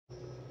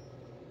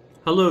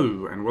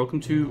Hello, and welcome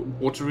to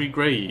Watery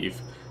Grave,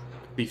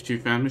 Thief 2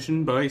 fan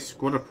mission by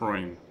Squatter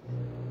Prime.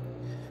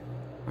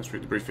 Let's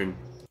read the briefing.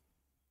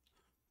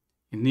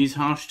 In these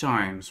harsh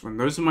times, when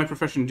those in my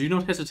profession do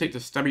not hesitate to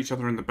stab each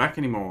other in the back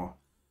anymore,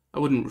 I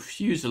wouldn't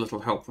refuse a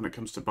little help when it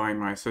comes to buying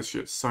my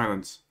associates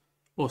silence,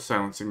 or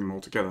silencing them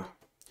altogether.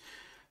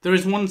 There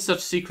is one such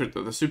secret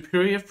that the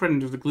superior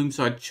friend of the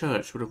Gloomside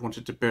Church would have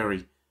wanted to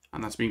bury,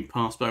 and that's being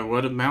passed by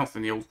word of mouth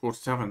in the old quarter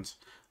taverns.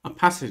 A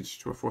passage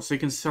to a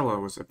forsaken cellar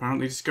was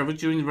apparently discovered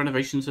during the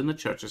renovations in the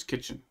church's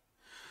kitchen.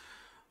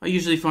 I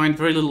usually find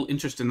very little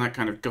interest in that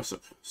kind of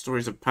gossip.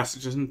 Stories of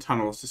passages and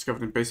tunnels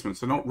discovered in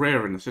basements are not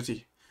rare in the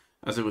city,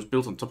 as it was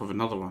built on top of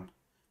another one.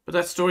 But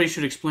that story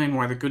should explain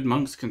why the good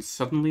monks can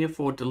suddenly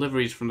afford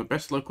deliveries from the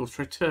best local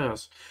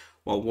traiteurs,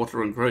 while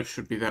water and growth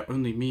should be their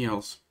only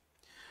meals.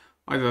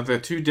 Either they're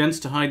too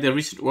dense to hide their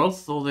recent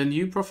wealth, or their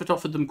new prophet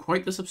offered them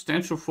quite the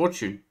substantial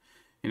fortune.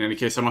 In any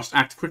case, I must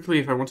act quickly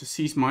if I want to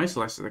seize my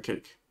slice of the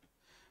cake.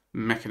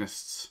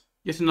 Mechanists.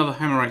 Yet another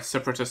Hammerite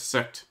separatist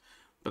sect,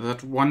 but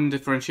that one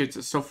differentiates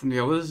itself from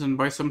the others and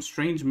by some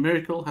strange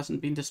miracle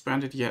hasn't been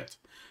disbanded yet.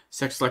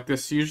 Sects like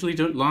this usually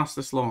don't last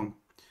this long.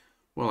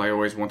 Well, I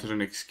always wanted an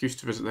excuse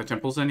to visit their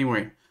temples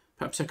anyway.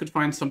 Perhaps I could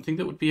find something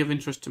that would be of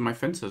interest to my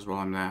fencers while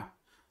I'm there.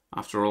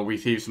 After all, we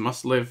thieves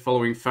must live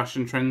following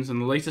fashion trends,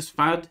 and the latest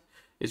fad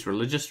is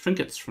religious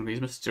trinkets from these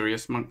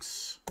mysterious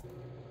monks.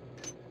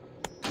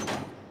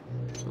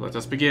 So let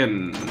us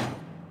begin.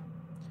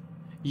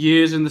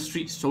 Years in the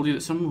streets told you that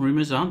some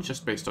rumours aren't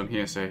just based on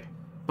hearsay.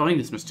 Find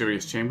this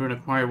mysterious chamber and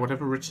acquire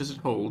whatever riches it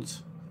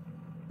holds.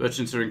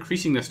 Merchants are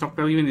increasing their stock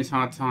value in these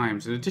hard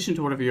times. In addition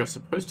to whatever you're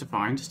supposed to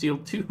find, steal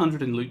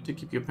 200 in loot to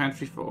keep your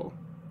pantry full.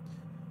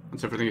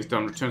 Once everything is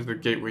done, return to the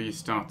gate where you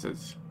started.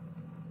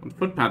 On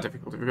footpad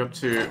difficulty, we got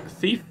to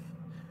Thief.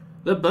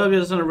 The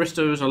burgers and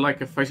aristos are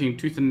like fighting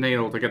tooth and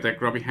nail to get their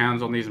grubby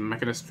hands on these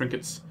mechanist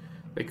trinkets.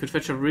 They could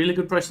fetch a really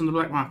good price on the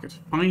black market.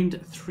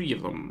 Find 3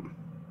 of them.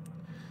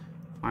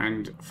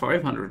 Find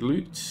 500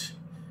 loot.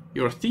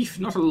 You're a thief,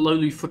 not a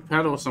lowly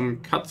footpad or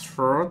some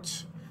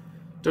cutthroat.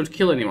 Don't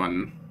kill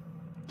anyone.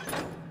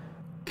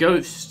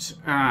 Ghost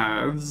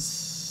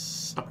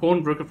as a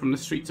pawnbroker from the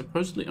street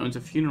supposedly owns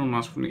a funeral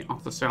mask from the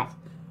Arthur South.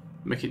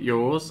 Make it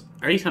yours.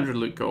 800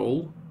 loot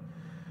goal.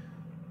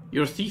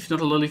 You're a thief,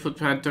 not a lowly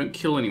footpad. Don't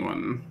kill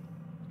anyone.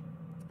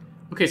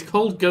 Okay, it's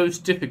called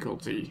Ghost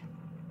difficulty,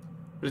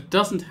 but it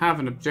doesn't have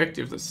an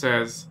objective that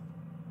says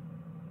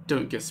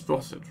don't get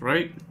spotted,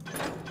 right?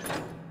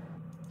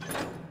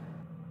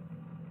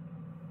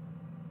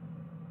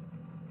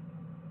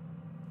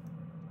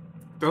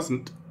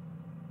 Doesn't.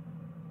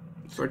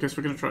 So I guess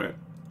we're going to try it.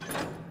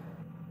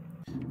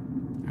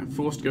 And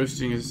forced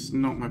ghosting is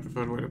not my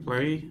preferred way to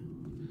play.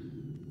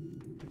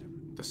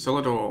 The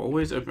cellar door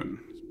always open.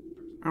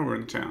 Oh, we're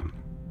in the town.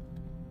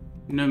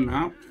 No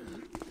map.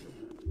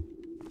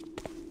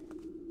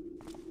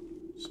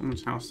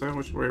 Someone's house there.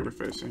 Which way are we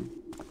facing?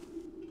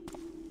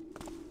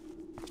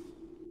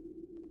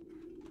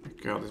 Oh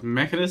God, there's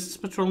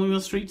mechanists patrolling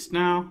the streets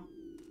now.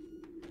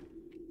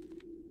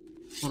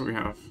 What do we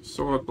have?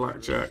 Sword,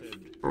 blackjack,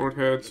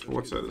 broadheads,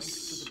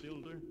 waters,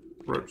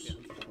 ropes,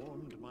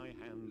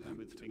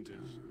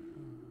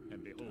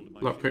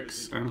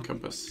 lockpicks, and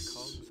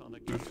compass.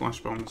 No flash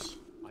bombs.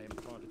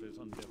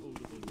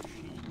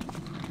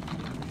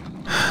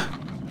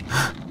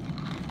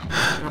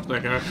 Up there,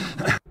 go.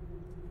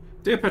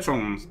 Dear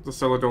patrons, the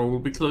cellar door will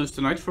be closed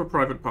tonight for a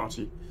private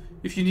party.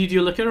 If you need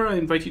your liquor, I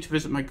invite you to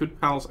visit my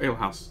good pal's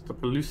alehouse, the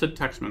Pellucid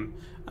Taxman,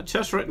 at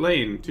Chesteret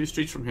Lane, 2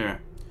 streets from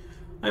here.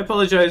 I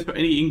apologize for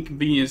any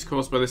inconvenience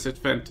caused by this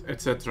event,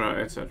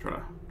 etc.,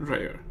 etc.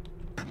 Rayo.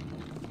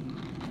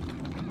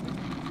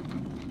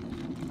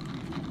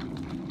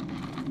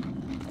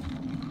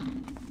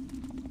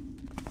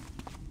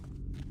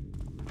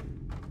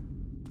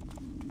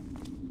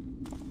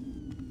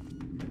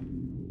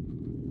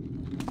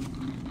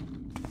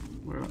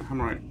 Where did the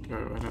Hammerite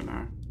go? I don't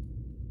know.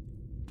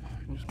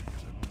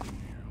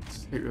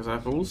 Let's take those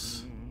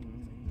apples.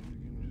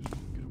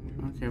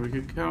 Okay, we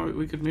could go.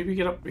 We could maybe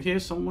get up here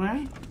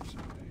somewhere.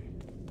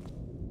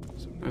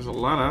 There's a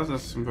ladder.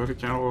 There's some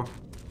vertical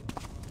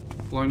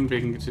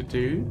climbing to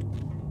do.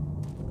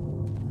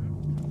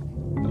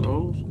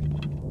 Hello.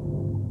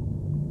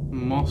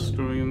 Moss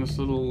growing in this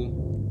little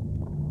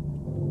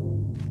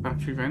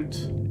battery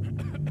vent.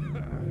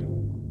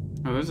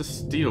 Oh, those are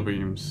steel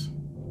beams.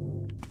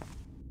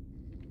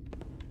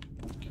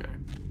 Okay.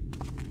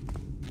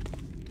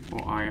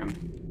 Or iron.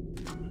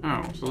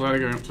 Oh, so the ladder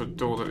going up to a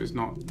door that is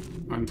not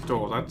a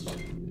door. That's.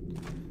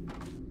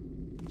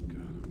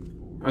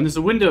 And there's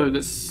a window that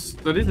is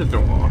a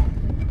door.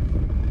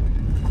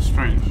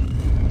 Strange.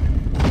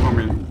 I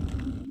mean,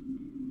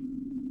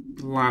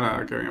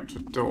 ladder going up to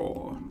a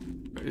door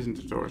that isn't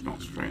a door is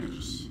not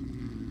strange.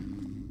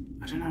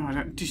 I don't know.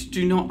 I just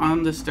do not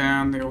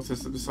understand the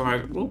authors that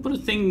decide we'll put a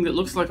thing that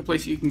looks like a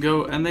place you can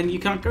go and then you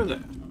can't go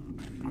there.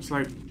 I was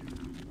like,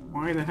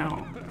 why the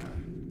hell?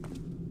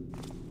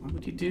 Why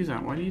would you do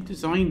that? Why do you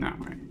design that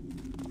way?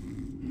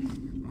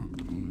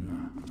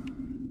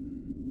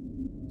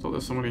 Thought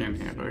there's somebody in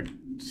here, but I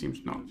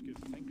seems not.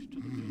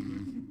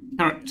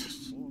 Carrot,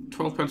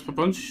 12 pence per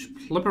bunch.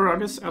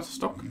 Liberagus, out of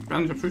stock.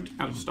 Banjo fruit,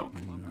 out of stock.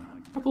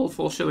 Apple,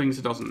 4 shillings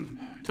a dozen.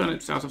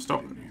 Turnips, out of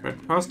stock.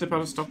 Red parsnip,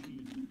 out of stock.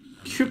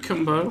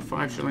 Cucumber,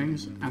 5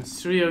 shillings. And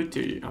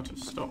cereote, out of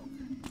stock.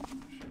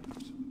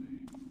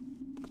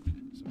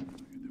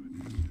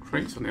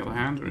 Crates, on the other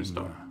hand, are in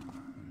stock.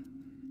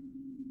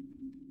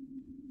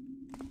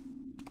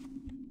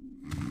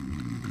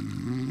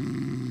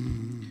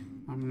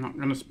 I'm not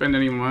going to spend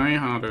any of my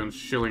hard-earned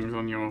shillings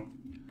on your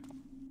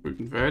fruit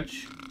and veg.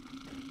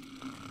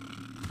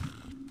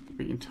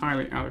 Be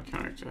entirely out of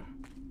character.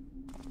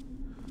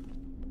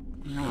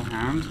 On the other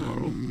hand,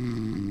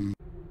 hello.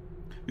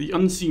 The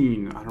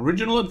Unseen, an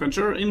original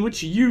adventure in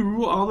which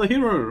you are the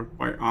hero,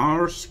 by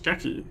R.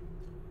 Skaki.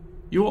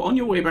 You are on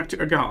your way back to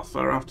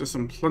Agartha after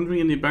some plundering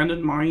in the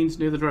abandoned mines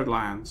near the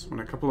Dreadlands, when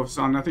a couple of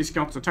Sarnathi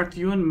scouts attacked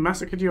you and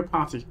massacred your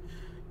party.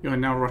 You are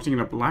now rotting in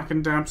a black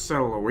and damp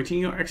cell, awaiting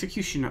your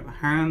execution at the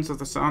hands of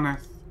the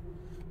Sarnath,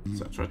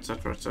 etc.,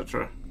 etc.,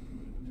 etc.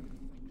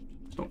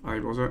 It's not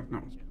valuable, is it?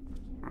 No.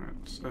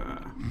 Alright,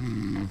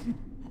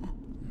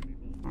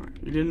 Alright,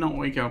 he did not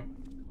wake up.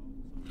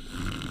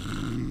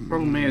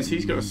 Problem is,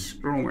 he's got a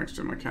scroll next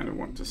to him I kind of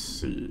want to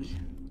see.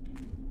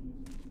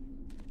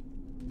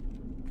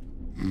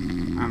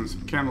 And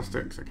some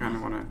candlesticks I kind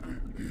of want to...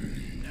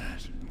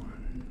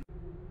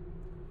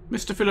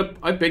 Mr. Phillip,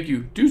 I beg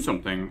you, do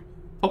something.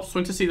 Pops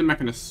went to see the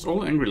mechanists,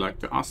 all angry-like,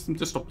 to ask them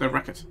to stop their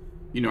racket.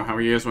 You know how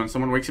he is when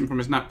someone wakes him from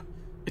his nap.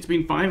 It's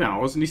been 5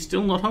 hours and he's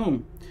still not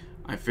home.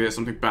 I fear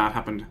something bad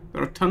happened.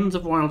 There are tons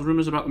of wild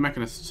rumours about the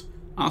mechanists.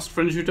 Ask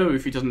friend Judeau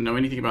if he doesn't know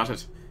anything about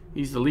it.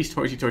 He's the least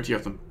hoity-toity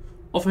of them.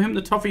 Offer him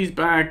the toffees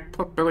bag,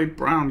 pot-bellied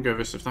brown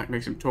Gervis, if that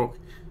makes him talk.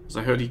 As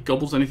I heard, he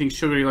gobbles anything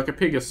sugary like a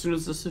pig as soon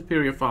as the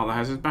superior father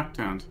has his back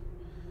turned.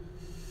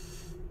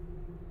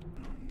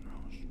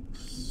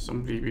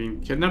 Somebody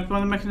being kidnapped by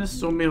the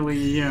mechanists, or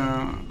merely,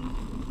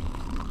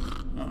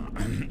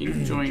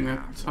 enjoying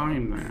their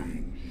time there?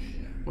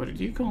 What did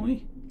you call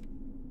me?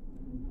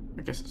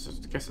 I guess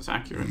it's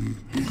accurate.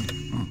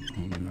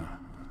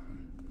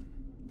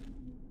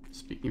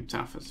 Speaking of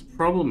taffers, the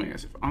problem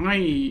is, if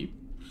I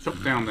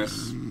chop down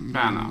this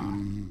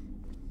banner,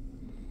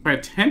 if I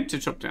attempt to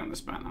chop down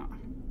this banner,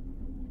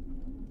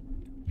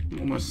 I'm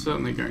almost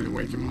certainly going to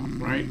wake him up,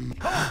 right?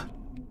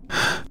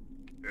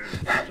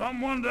 Is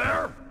someone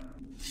there?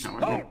 No,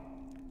 Oh,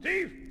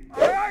 thief!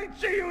 I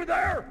see you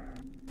there!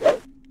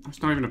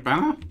 That's not even a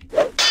banner?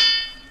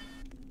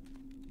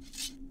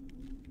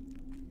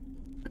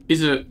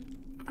 Is it...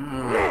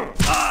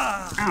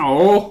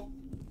 Ow!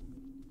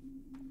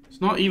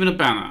 It's not even a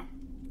banner.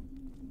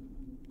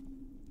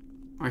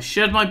 I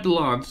shed my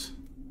blood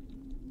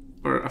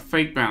for a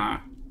fake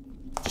banner.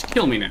 Just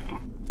kill me now.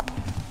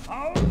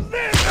 How's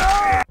this?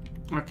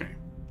 Okay.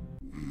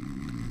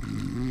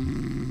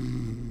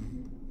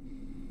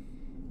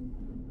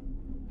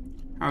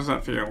 How's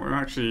that feel? We're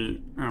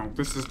actually... Oh,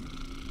 this is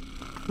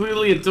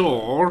clearly a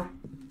door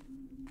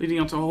leading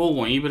onto a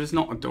hallway, but it's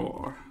not a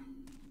door.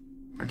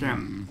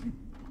 Again.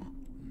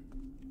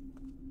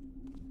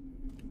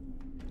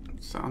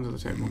 It's that under the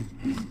table.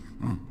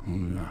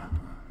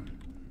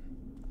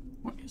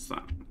 What is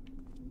that?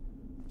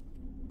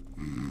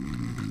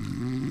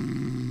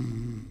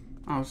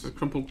 Oh, it's a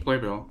crumpled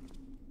playbill.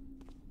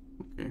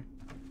 Okay.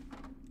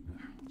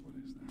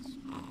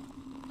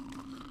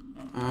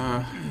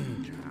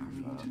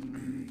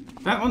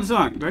 That one's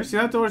done. Don't you see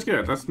that door is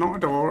good? That's not a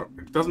door.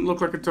 It doesn't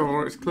look like a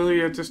door. It's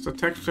clearly just a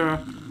texture.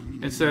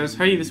 It says,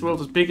 hey, this world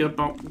is bigger,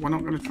 but we're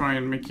not going to try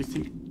and make you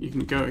think you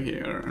can go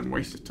here and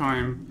waste your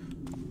time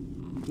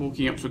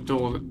walking up to a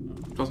door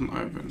that doesn't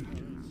open.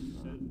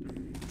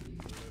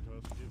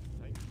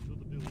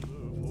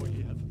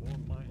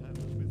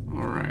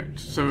 Alright,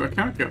 so I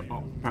can't go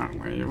up,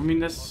 apparently. I mean,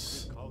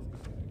 this...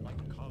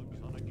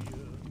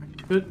 I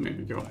could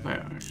maybe go up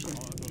there, actually.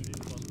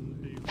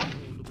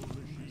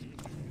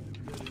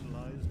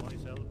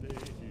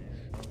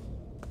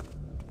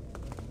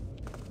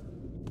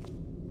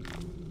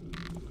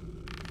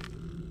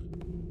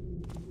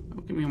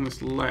 Get me on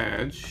this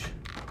ledge.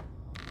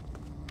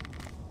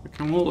 We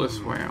come all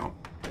this way out.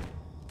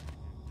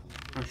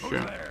 Oh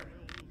shit. There?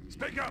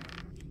 Speak up!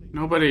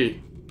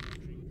 Nobody.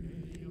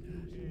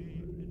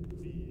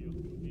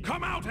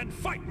 Come out and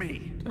fight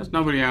me! There's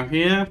nobody out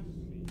here.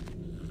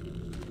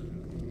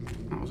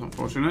 That was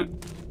unfortunate.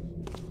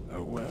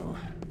 Oh well.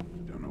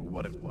 Don't know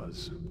what it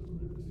was.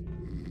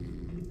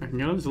 I can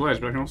get on this ledge,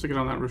 but I can also get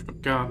on that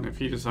rooftop garden if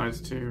he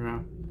decides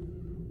to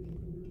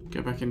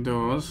get back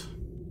indoors.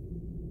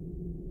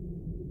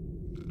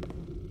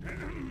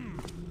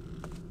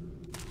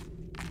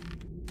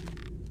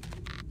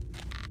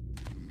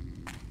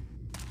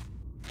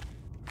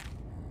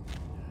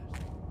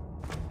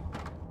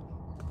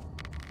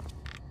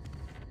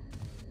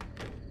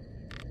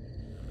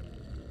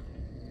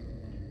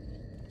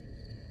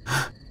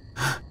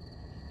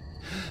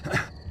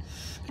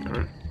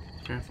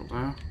 Careful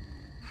there.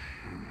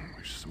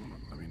 Wish someone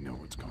would let me know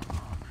what's going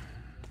on.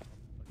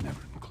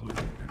 Never included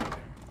anything.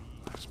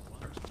 Last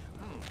person.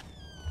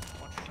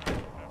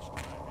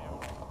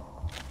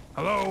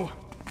 Hello?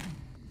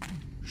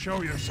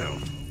 Show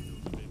yourself.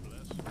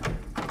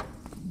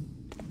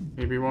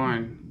 Maybe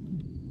wine.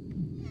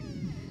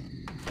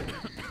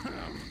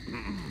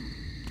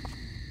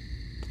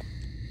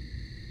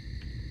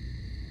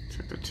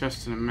 Check the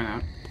chest in a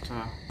minute.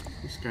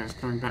 This guy's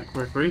coming back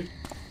quickly.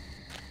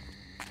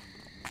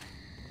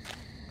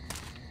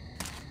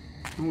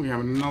 Oh, we have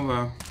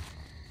another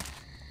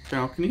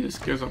balcony. This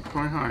goes up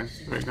quite high.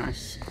 This is very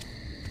nice.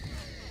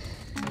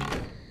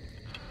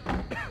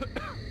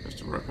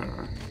 Just a rope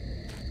arrow.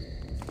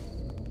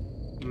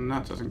 And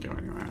that doesn't go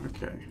anywhere.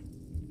 Okay.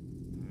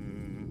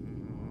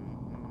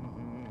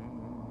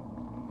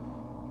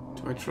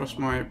 Do I trust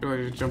my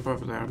ability to jump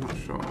over there? I'm not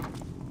sure.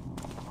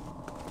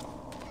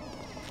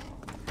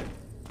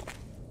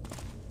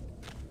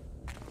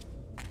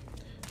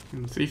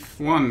 In Thief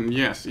 1,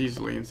 yes,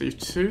 easily. In Thief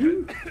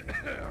 2,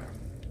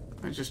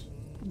 I'm just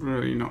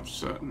really not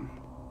certain.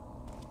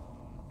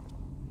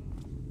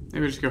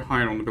 Maybe I just go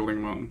higher on the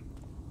building 1.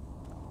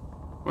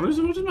 What is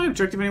my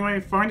objective anyway?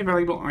 Find a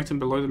valuable item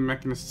below the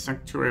Mechanist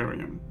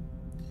Sanctuarium.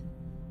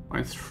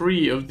 Find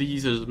 3 of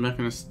these as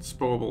Mechanist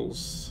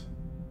Sporables.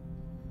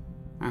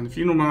 And the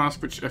funeral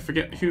mask, which I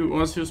forget who it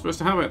was who was supposed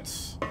to have it.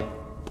 So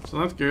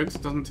that's good,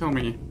 it doesn't tell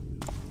me.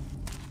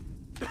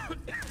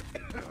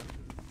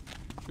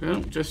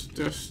 Well, just,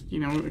 you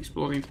know,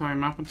 explore the entire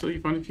map until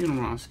you find a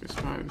funeral mask, I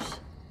suppose.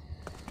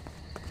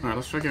 Alright,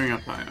 let's try going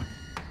up higher.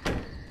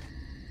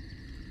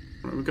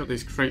 Right, we've got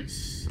these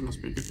crates. It must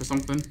be good for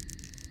something.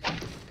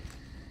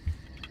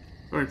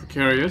 Very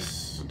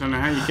precarious. I don't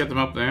know how you get them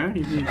up there.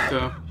 You need,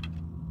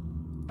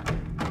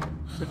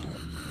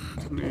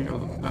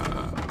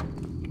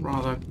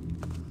 rather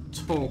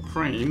tall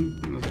crane.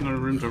 And there's no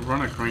room to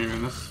run a crane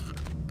in this.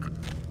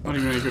 Not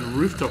even any good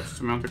rooftops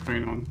to mount a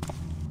crane on.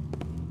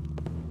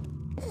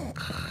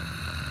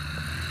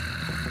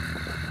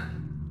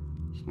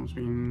 Someone's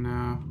been,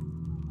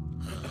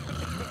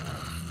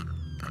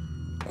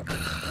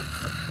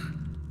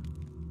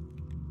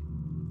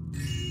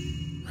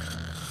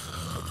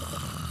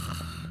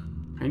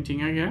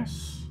 painting, I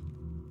guess.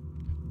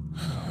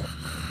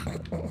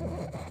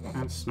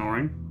 And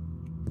snoring.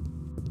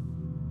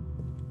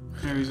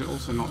 Yeah, these are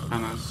also not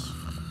banners.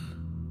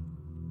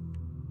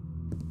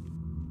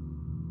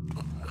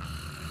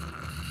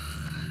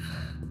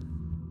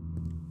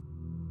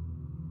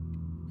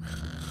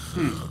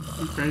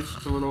 Okay,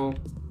 just a little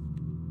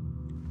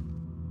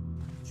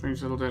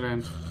strange little dead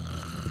end.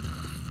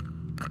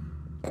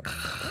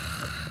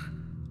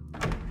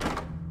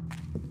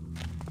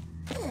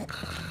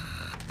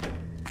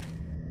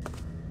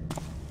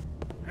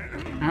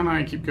 And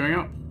I keep going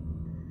up.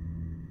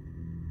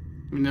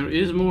 I mean, there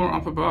is more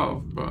up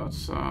above, but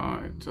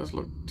it does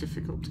look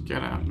difficult to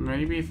get at.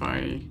 Maybe if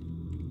I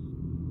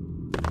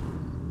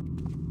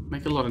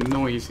make a lot of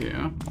noise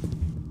here,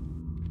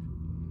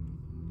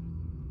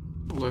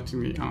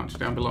 alerting the arch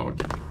down below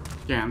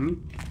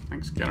again.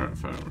 Thanks, Garrett,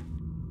 for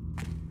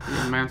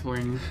your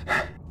mantling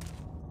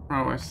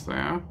prowess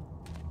there.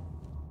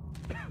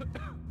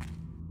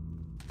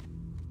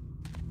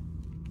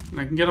 And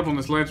I can get up on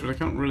this ledge, but I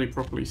can't really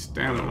properly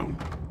stand on them.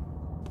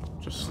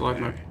 Just slide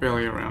my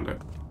belly around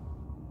it.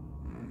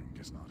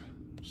 Guess not.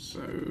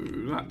 So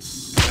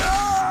that's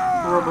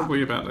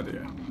probably a bad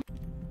idea.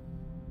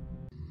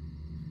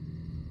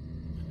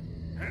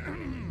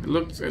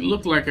 It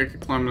looked like I could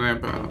climb there,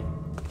 but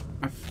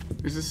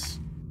is this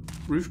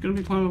roof going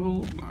to be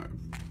climbable? No,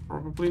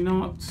 probably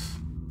not.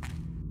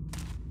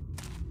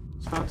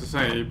 It's hard to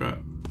say, but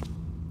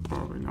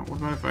probably not. What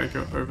about if I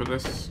go over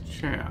this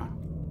chair?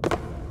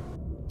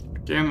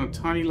 Again, a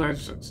tiny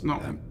ledge that's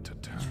not.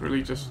 It's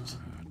really just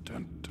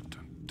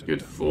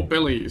good for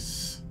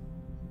billies.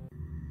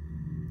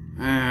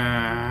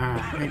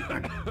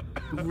 I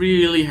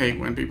really hate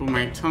when people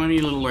make tiny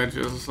little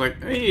ledges. It's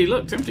like, hey,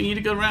 look, tempting you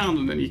to go around,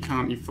 and then you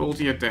can't. You fall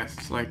to your death.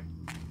 It's like,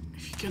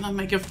 if you're gonna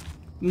make a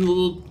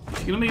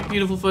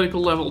beautiful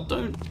vertical level,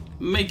 don't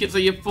make it so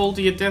you fall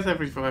to your death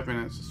every 5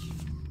 minutes.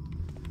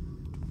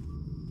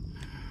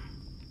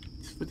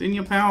 It's within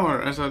your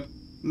power as a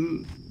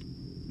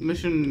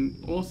mission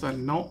author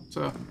not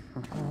to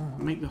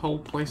make the whole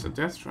place a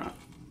death trap.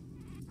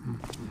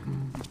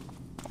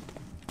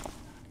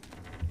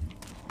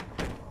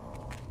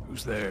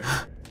 Who's there?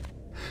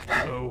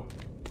 Hello?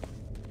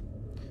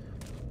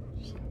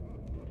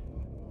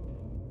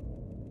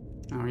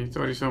 Oh, you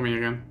thought you saw me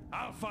again.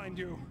 I'll find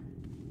you.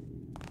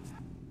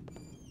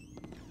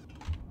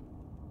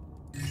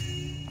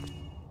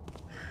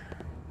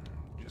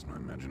 Just my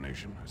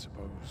imagination, I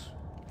suppose.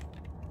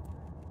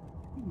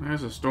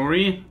 There's a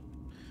story.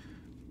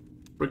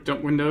 Bricked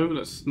up window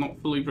that's not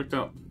fully bricked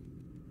up.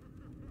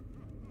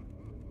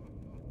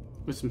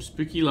 With some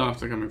spooky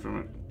laughter coming from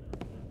it.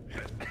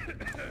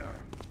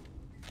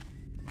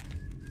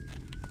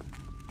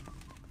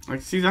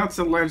 Like, see, that's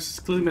a ledge. It's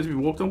clearly meant to be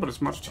walked on, but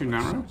it's much too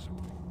narrow.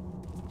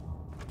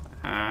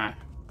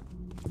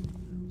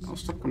 I'll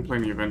stop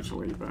complaining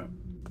eventually, but...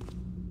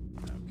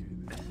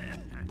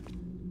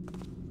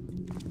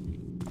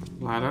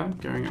 Ladder,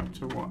 going up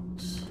to what?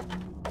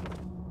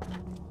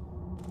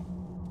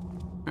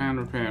 and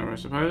repair, I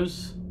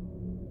suppose.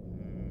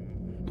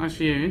 Nice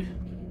view.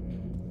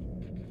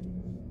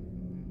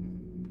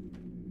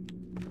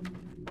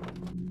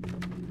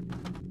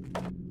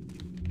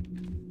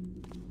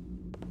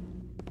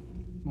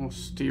 More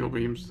steel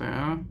beams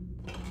there.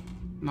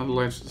 Another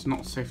ledge that's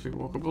not safely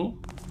walkable.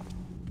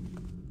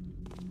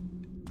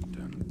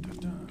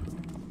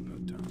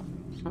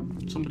 Is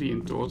that somebody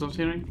indoors I was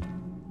hearing?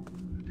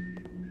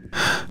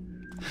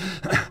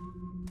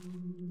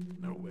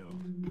 No, Will.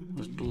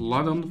 There's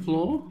blood on the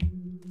floor.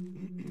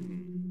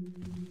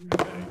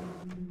 Hey,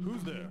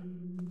 who's there?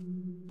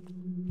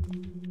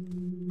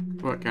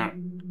 Good work, Garrett.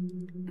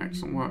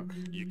 Excellent work.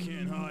 You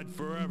can't hide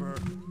forever.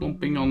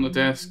 Bumping on the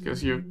desk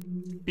as your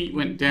feet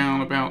went down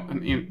about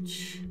an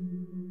inch.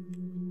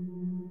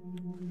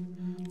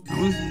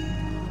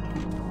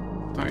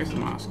 That is the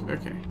mask.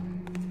 Okay.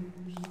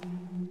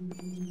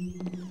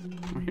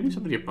 Am I hearing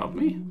somebody above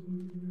me?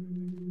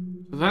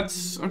 So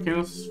that's okay.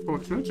 That's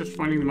fortunate. Just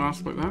finding the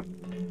mask like that.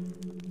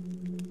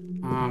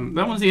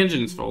 That was the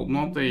engine's fault,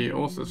 not the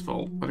author's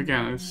fault. But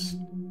again, it's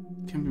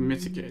can be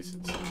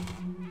mitigated.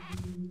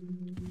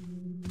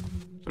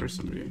 There is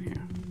somebody in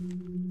here.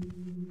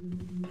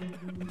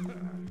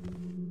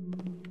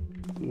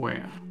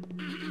 Where?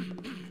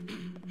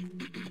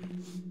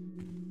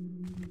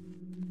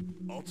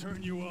 I'll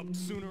turn you up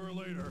sooner or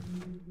later.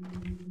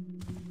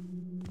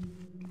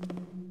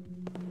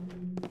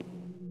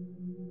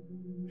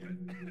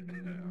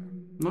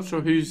 Not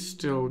sure who's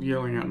still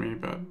yelling at me,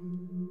 but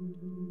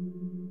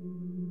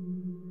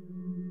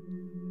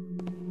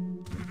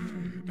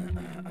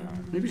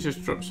maybe it's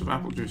just drops of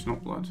apple juice,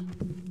 not blood.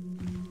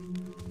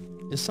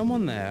 Is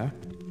someone there?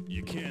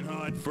 You can't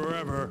hide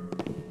forever.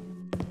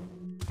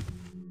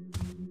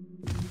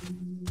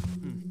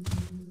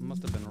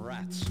 Must have been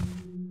rats.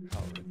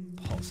 How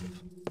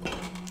repulsive.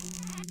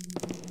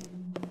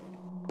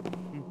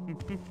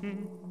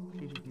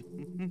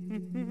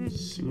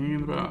 Singing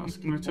in the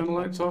mask. Can I turn the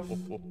lights off?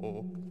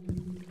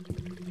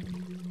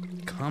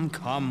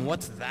 Come,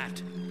 what's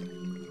that?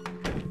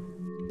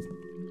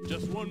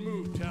 Just one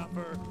move,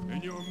 Tapper,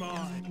 and you're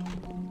mine.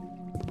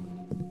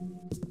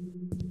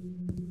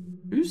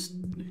 Who's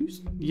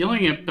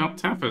yelling about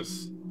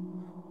tappers?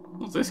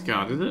 Not this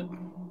guard, is it?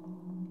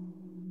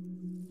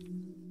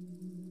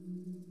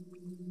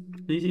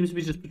 He seems to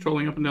be just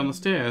patrolling up and down the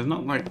stairs,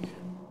 not like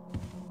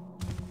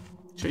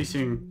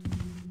chasing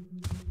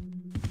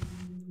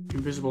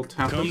invisible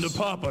tappers. Come to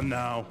Papa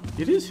now.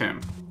 It is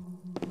him.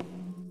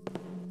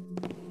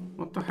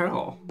 What the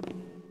hell?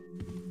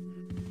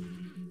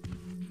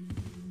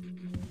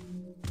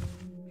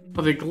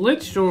 Are they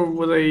glitched or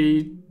were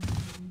they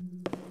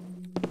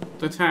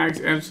the tags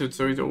edited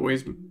so he's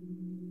always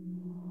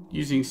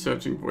using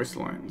searching voice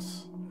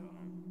lines?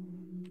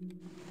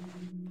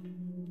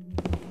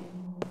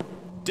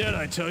 Dead,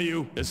 I tell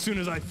you, as soon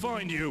as I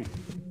find you.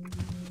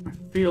 I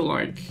feel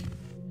like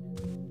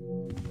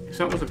if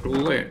that was a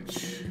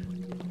glitch.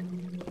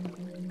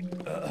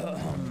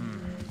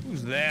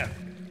 Who's there?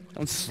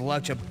 Don't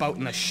slouch about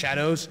in the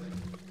shadows.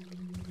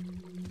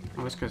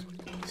 Oh, this guy's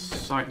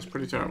sight is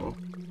pretty terrible.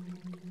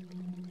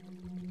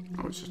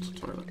 Oh, it's just a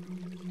toilet.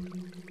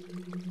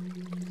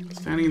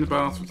 Standing in the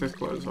bath with his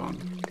clothes on.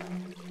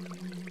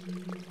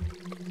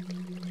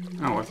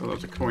 Oh, I thought there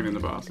was a coin in the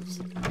bath. It's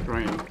the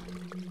drain.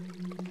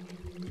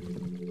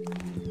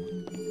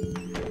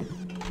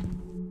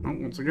 Oh,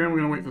 once again, we're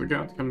going to wait for the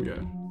guard to come and get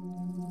it.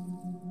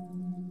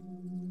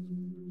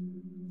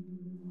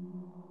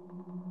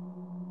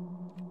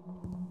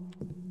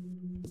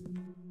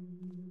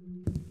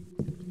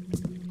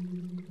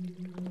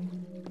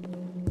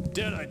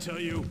 Dead, I tell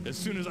you, as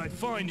soon as I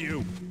find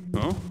you.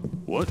 Huh?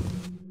 What?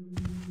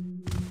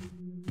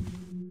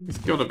 It's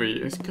gotta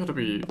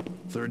be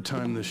Third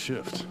time this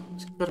shift.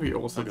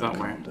 authored that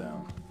way. Calm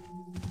down.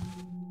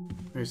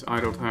 Those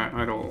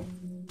idle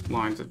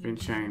lines have been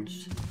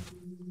changed.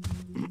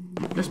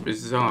 That's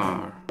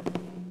bizarre.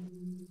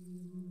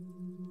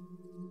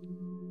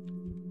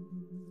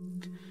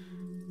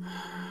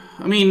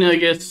 I mean, I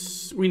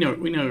guess we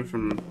know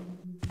from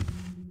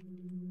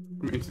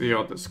Into the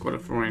Odd that Squad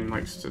of Foreign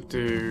likes to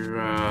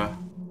do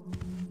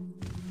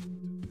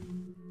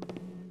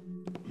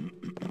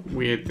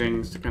weird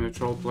things to kind of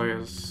troll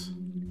players.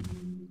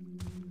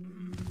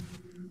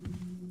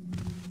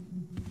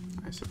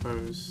 I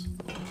suppose.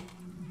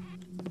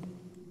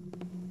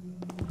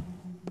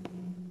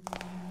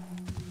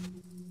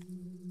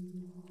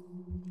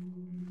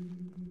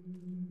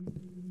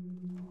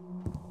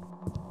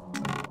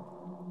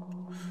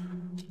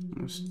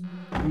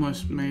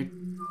 Almost made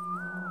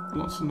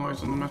lots of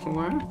noise on the metal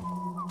there.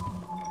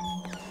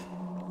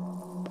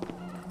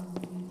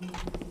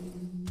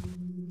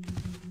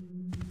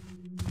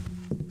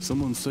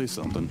 Someone say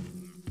something.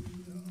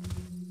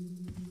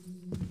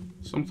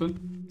 Something?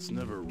 It's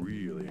never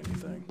really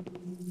anything.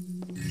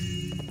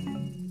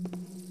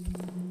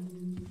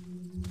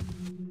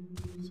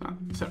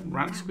 Is that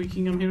rat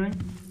squeaking I'm hearing?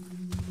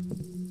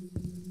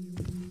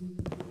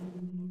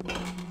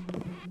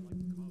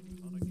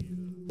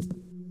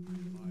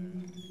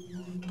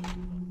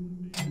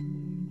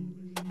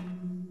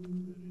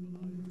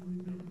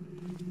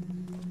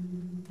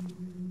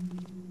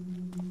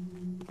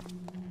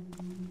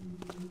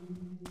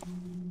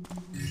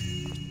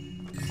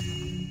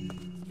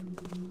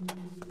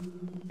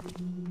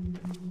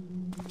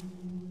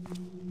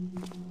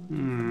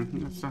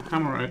 It's a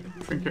hammerite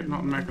trinket,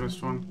 not a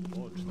mechanist one.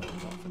 Forge that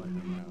off like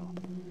now.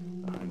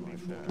 And be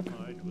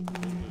fortified with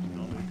Builder's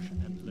knowledge,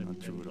 and let men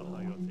to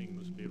higher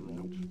things be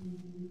wrought.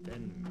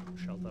 Then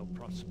shalt thou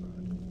prosper.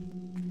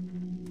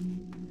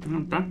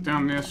 I'm back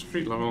down near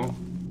street level.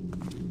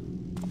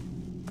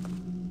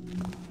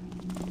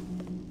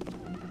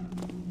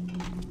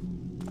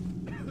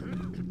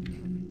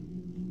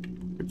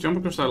 Could jump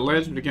across that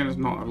ledge, but again, it's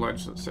not a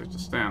ledge that's safe to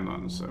stand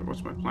on. So,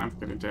 what's my plan for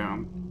getting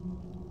down?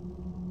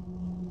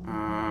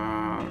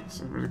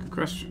 That's a really good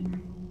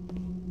question.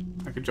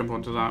 I could jump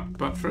onto that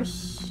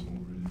buttress.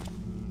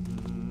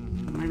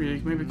 Maybe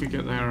we could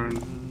get there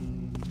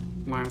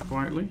and land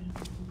quietly.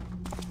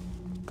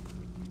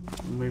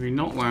 Maybe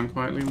not land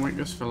quietly and wake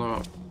this fellow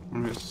up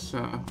from his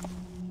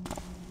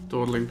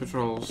dawdling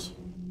patrols.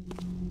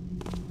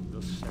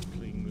 The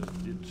settlings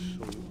did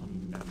so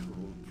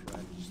unnatural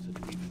threats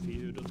that we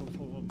feared the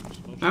forms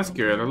of That's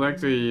good. I like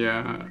the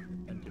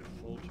and if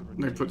falter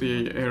they put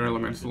the air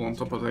elemental on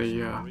top of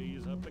the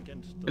raise up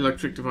against the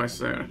electric device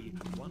there.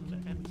 one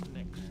and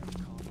next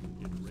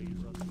did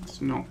raise up.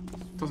 It's not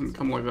doesn't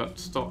come like that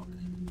stock.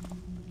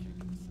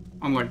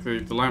 Unlike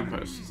the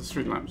lampposts, the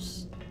street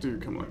lamps do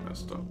come like that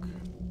stock.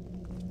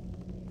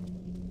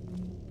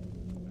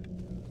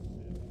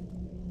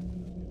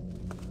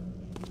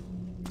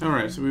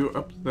 Alright, so we were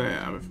up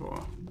there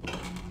before.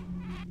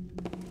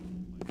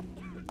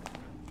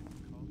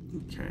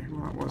 Okay,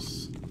 well that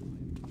was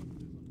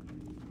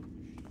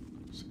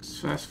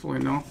successful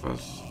enough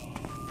as...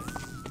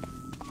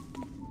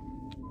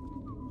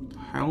 What the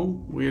hell?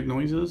 Weird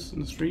noises in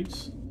the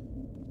streets?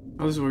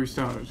 Oh, this is where we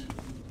started.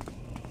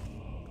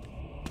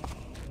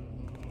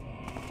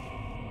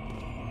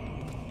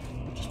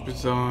 Just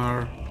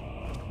bizarre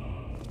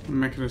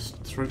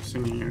mechanist throat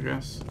singing, I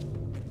guess.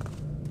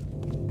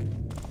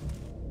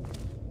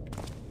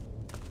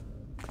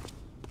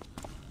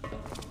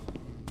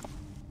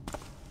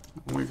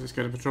 I'll wait for this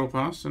guy to patrol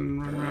past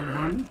and run around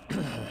behind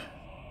him.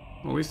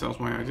 Well, at least that was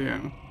my idea.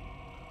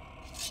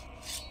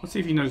 Let's see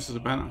if he notices a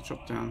banner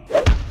chopped down.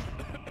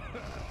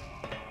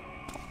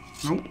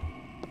 Nope.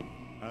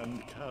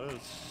 And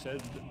Karas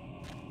said,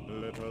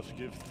 "Let us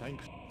give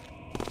thanks."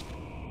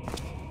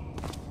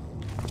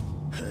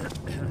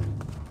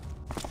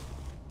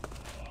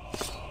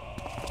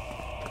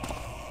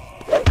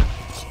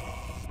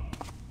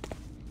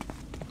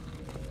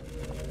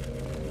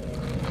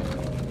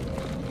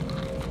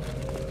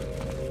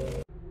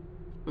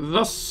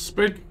 Thus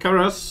spake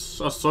Karas,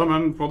 a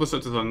sermon for the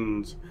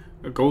citizens.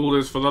 Gold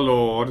is for the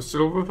lord,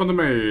 silver for the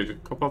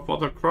maid, copper for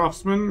the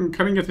craftsman,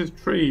 cunning at his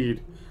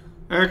trade.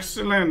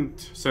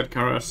 Excellent, said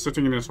Karas,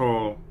 sitting in his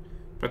hall.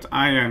 But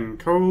iron,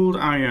 cold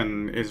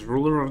iron, is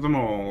ruler of them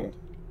all.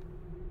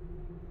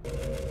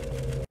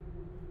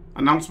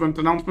 Announcement,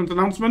 announcement,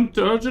 announcement.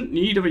 Urgent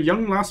need of a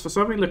young lass for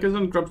serving liquors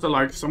and grubs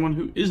alike. Someone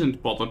who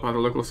isn't bothered by the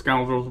local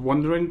scoundrels'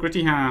 wandering,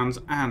 gritty hands,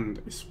 and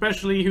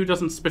especially who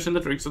doesn't spit in the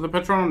drinks of the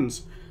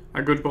patrons.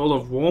 A good bowl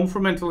of warm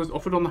fermental is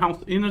offered on the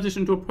house in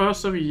addition to a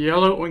purse of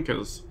yellow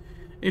oinkers.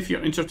 If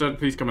you're interested,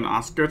 please come and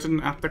ask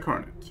Gerton at the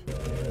Coronet.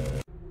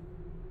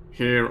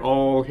 Hear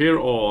all,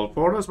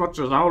 for as much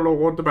as our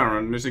lord the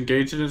Baron is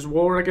engaged in his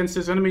war against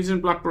his enemies in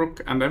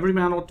Blackbrook, and every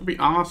man ought to be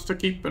asked to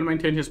keep and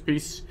maintain his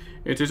peace,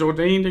 it is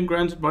ordained and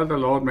granted by the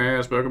Lord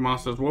Mayors,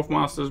 Burgomasters,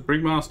 Wharfmasters,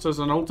 Brigmasters,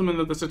 and Aldermen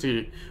of the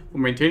city, for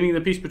maintaining the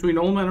peace between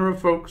all manner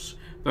of folks,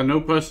 that no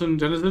person,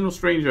 denizen or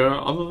stranger,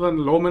 other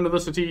than lawmen of the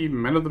city,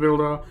 men of the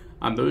builder,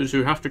 and those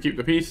who have to keep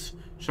the peace,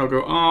 shall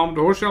go armed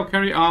or shall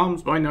carry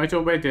arms by night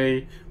or by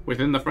day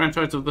within the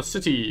franchise of the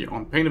city,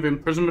 on pain of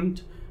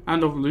imprisonment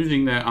and of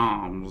losing their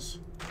arms.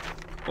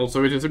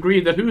 Also it is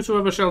agreed that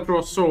whosoever shall draw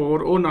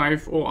sword or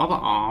knife or other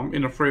arm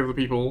in affray of the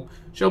people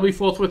shall be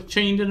forthwith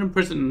chained and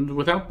imprisoned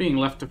without being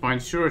left to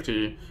find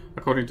surety,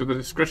 according to the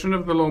discretion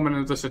of the lawmen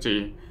of the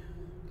city.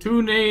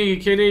 Tu ne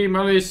cede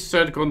malis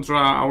sed contra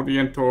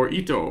audientor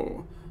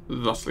ito.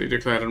 Thusly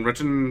declared and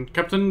written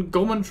Captain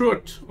Gorman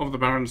Truitt of the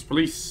Baron's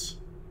Police.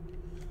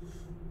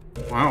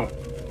 Wow.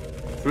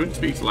 Truitt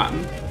speaks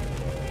Latin.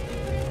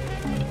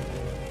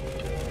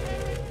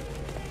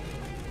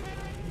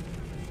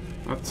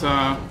 But,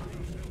 trying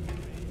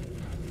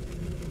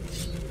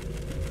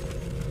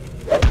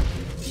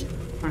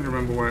to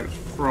remember where it's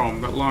from.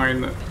 That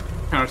line that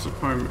Karas'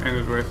 poem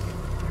ended with,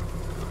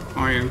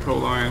 iron,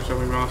 cold iron, shall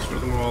be master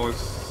of them all,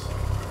 is...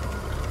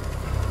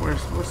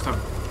 Where's that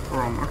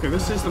from? Okay,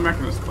 this is the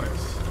Mechanist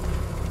place.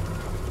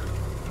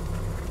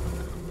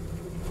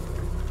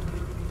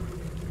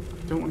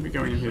 Don't want to be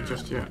going in here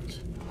just yet.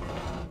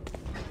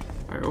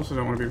 I also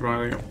don't want to be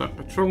riding up that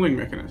patrolling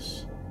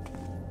Mechanist.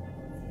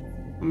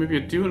 Or maybe I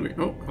do want to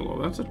be... Oh,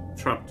 hello, that's a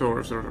trapdoor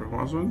if there ever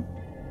was one.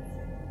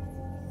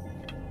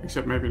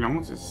 Except maybe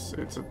not, it's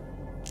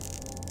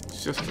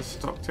just a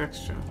stock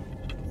texture.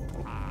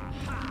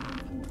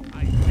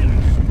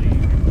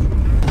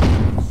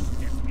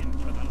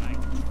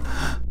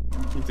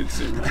 He did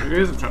see me, it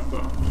is a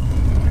trapdoor.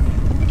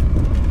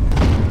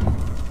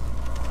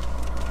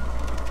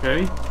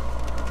 Okay.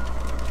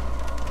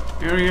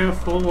 Area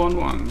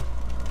 411.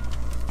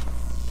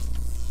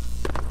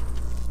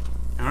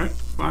 Alright.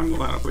 Climb the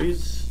ladder,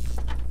 please.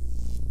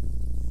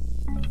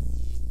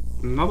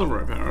 Another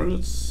rope arrow.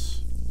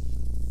 That's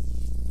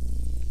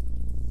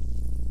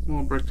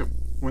more bricked up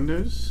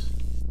windows.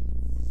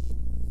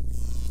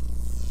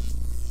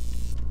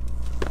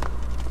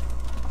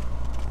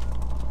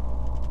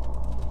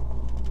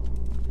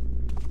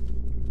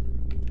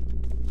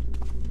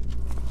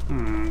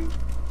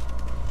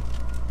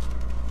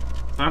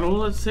 Is that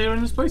all that's here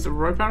in this place? A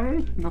rope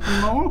arrow?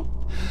 Nothing more?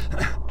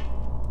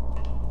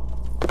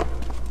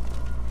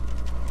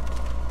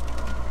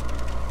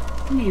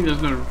 I mean,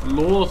 there's no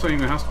law saying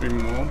there has to be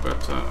more,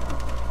 but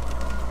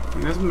I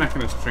mean, there's a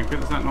mechanist trinket.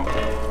 Is that not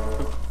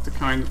the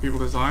kind that people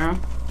desire?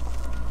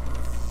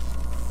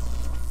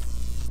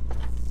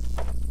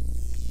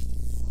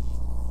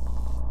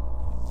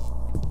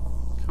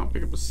 Can't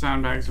pick up the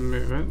sandbags and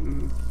move it.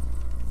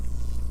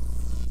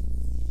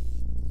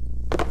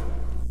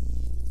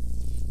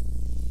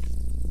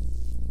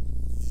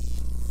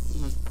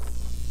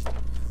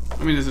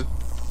 I mean, there's a,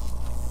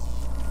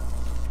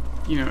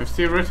 you know, a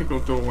theoretical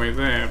doorway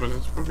there, but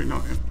it's probably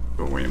not a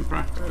doorway in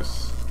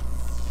practice.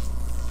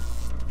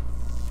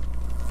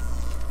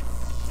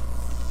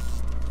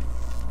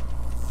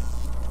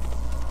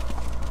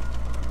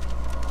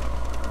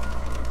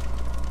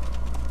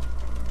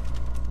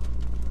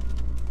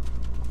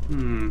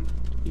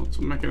 Lots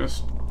of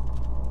mechanist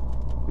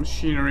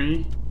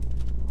machinery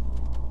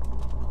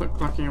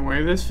click-clacking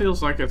away. This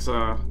feels like it's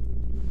got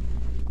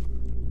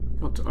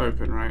to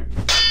open, right?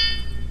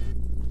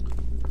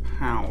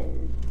 How?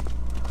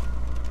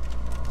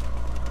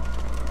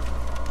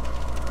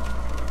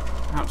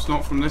 Perhaps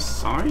not from this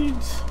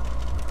side?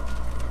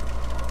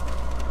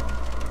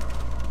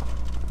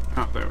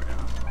 Oh, there we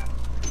are.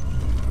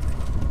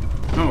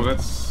 Oh,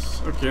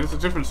 that's... okay, that's a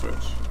different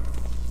switch.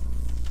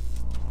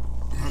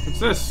 What opens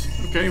this?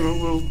 Okay, well,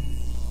 we'll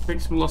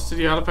take some Lost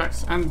City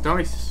artifacts and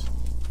dice.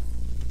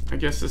 I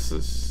guess this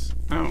is...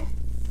 oh.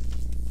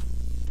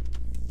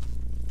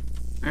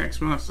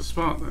 X marks the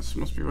spot. This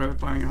must be where they're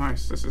planning a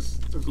heist. There's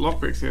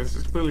lockpicks here. This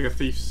is clearly a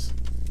thief's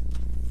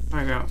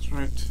hideout,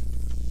 right?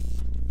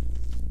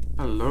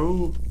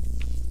 Hello?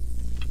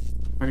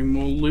 Finding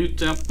more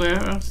loot out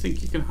there?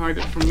 Think you can hide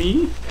it from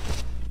me?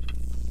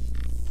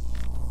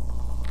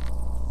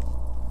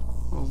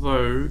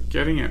 Although,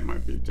 getting it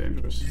might be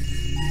dangerous.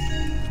 Is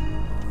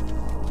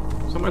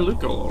that my loot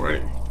goal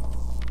already?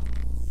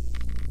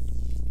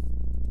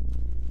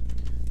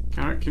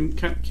 Can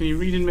you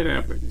read in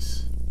midair,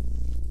 please?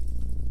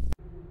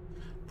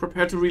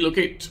 Prepare to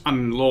relocate.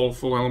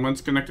 Unlawful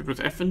elements connected with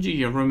F and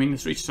G are roaming the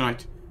streets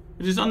tonight.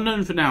 It is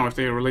unknown for now if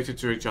they are related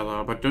to each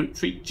other, but don't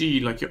treat G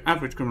like your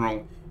average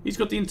criminal. He's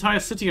got the entire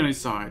city on his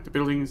side. The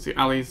buildings, the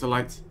alleys, the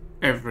lights,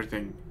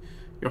 everything.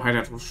 Your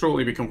hideout will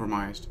surely be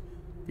compromised.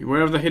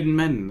 Beware of the hidden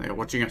men. They are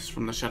watching us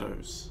from the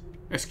shadows.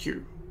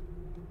 SQ.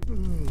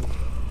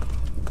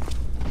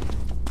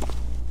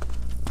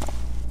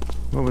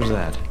 What was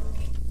that?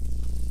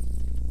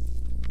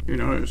 Who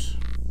knows?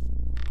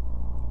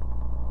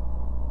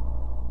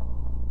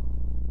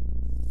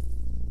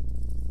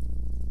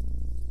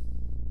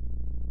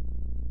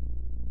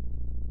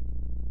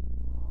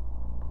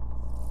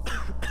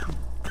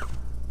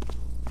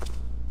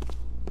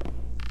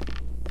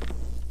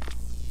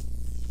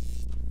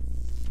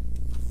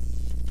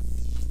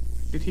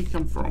 Did he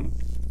come from?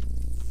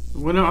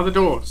 There were no other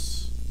doors.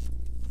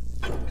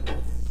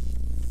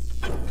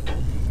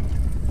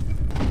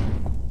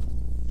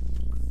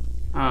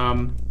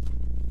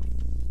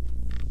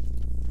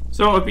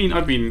 So I've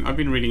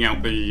been reading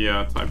out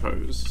the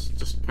typos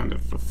just kind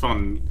of for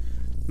fun,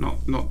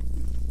 not to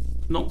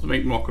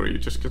make mockery,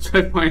 just because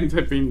I find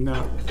I've been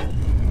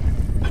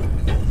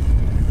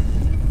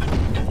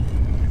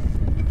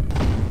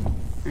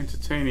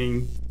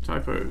entertaining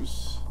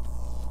typos.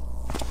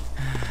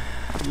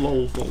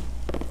 Lolful.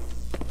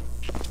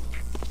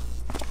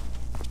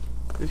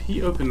 Did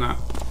he open that?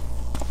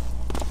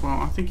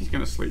 Well, I think he's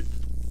gonna sleep.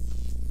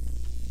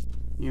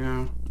 You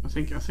know, I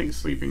think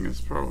sleeping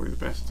is probably the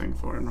best thing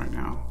for him right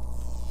now.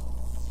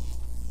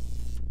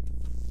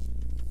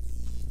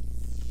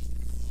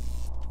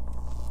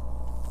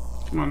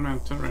 Come on, man,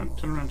 turn around,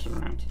 turn around, turn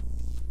around.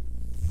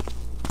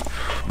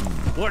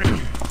 What are you?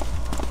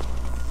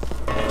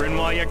 Grin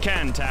while you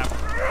can, Tap.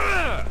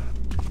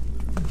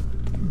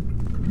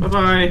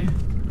 Bye-bye.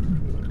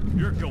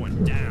 You're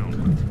going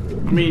down.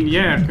 I mean,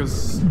 yeah,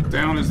 because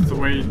down is the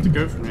way to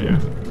go from here.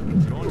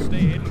 Don't stay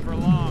hidden for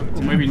long, Or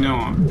Tap. maybe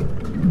not.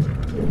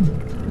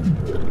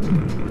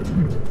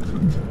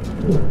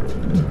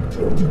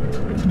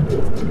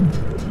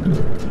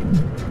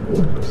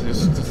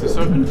 Does this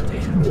open?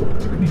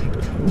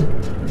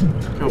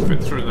 Can't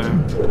fit through there.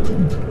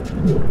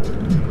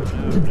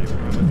 They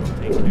promise I'll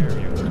take care of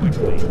you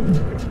quickly.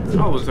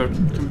 Oh, there's a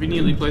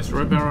conveniently placed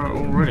rope arrow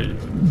already.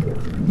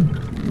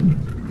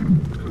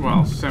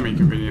 Well,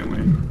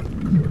 semi-conveniently.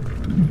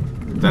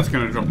 That's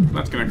gonna drop.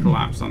 That's gonna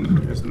collapse under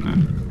me, isn't it?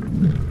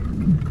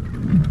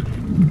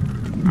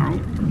 No.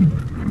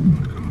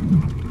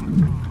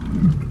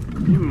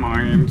 You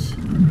mind?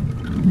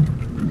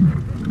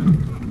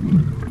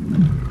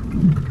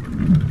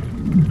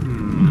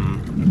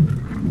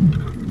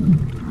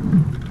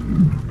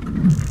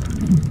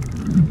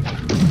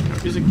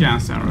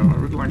 gas arrow. I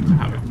would like to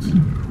have it.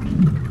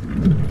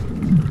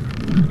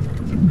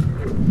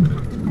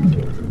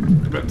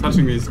 But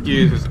touching these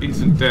gears is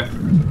instant death.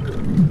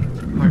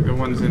 Like the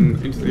ones in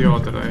Into the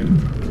Odd that I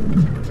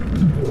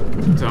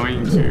kept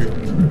dying to.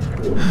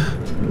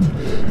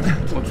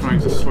 Or trying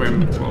to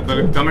swim. Well, that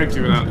I died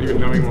to without even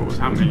knowing what was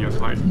happening. It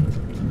was like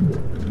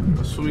I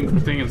was swimming for a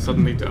thing and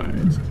suddenly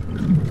died.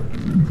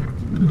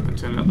 It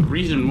turned out the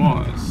reason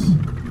was...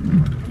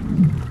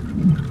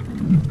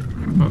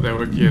 well, there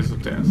were gears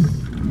of death.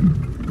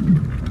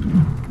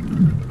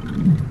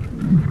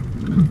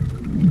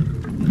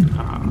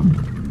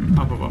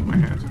 Up above my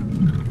head.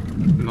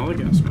 Another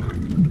gas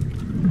mine.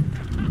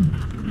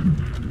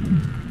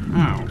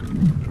 Oh.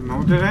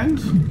 Another dead end?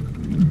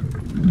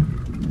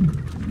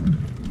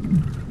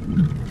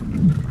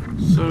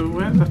 So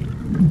where the...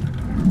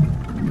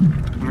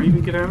 can I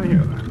even get out of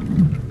here then?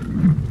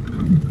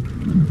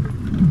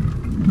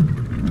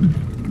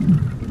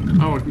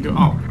 Oh, I can go...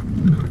 oh.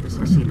 I guess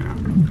I see now.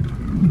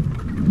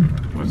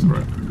 Where's the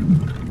rope?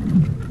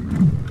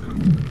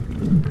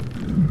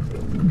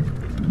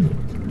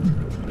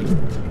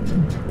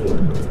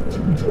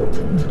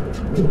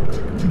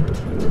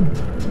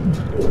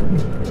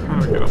 How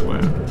do I get up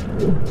there?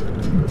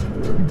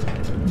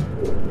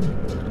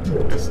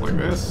 Guess like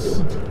this.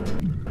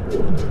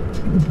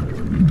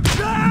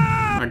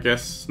 I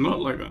guess not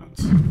like that.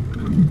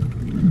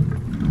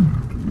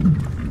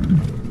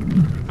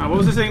 What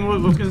was I saying? I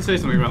was going to say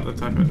something about the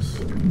typos.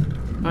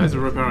 That is a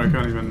rope arrow I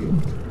can't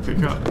even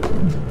pick up.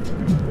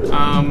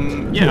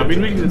 Yeah, I've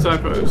been reading the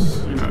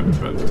typos, you know,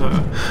 but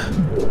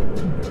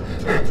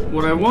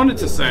what I wanted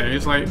to say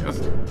is like,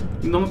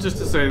 not just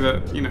to say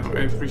that, you know,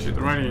 I appreciate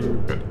the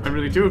writing, but I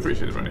really do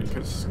appreciate the writing,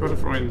 because Squad of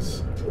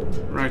Freund's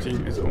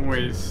writing is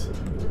always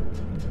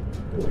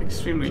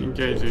extremely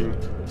engaging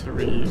to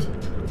read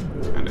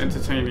and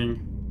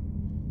entertaining.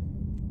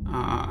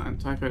 And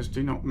typos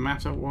do not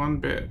matter one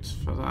bit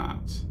for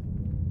that.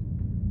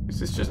 Is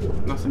this just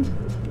nothing?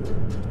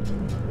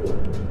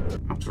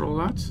 After all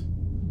that?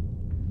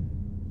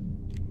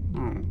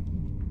 Oh.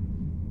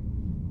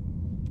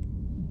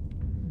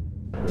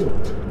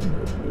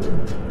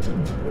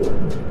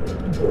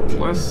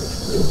 Unless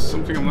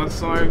something on that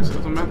side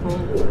of the metal?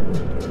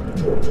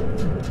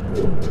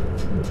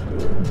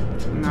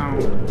 No.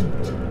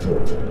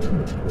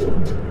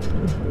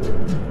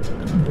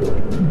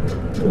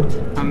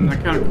 And I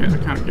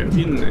can't get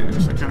in there,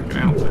 so I can't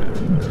get out there.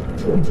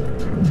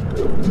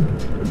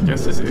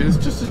 Guess this is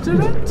just a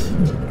dead end.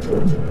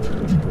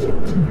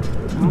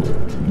 Well,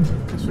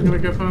 guess we're gonna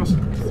go past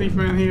Thief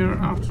Man here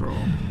after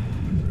all.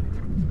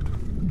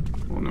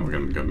 Well, no, we're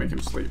gonna go make him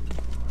sleep.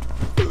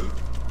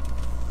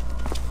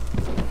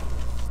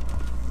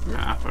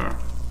 Yapper.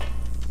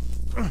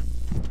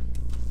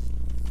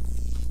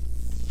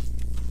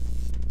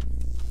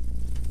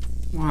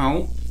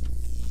 Well.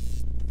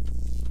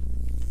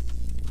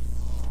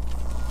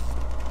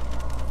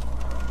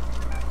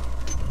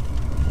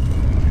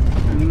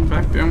 And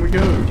back down we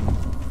go.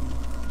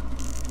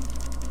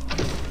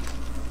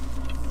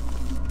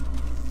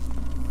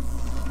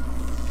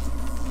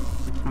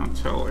 I can't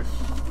tell if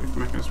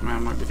Mechanis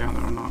Man might be down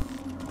there or not.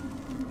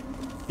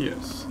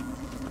 Yes.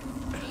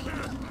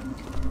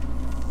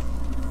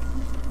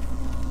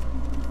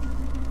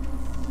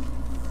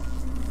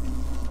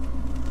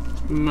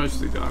 It's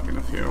mostly dark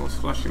enough here. All those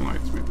flashing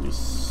lights make me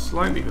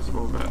slightly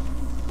visible, but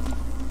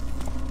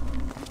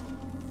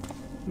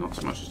not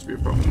so much as to be a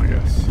problem, I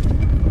guess.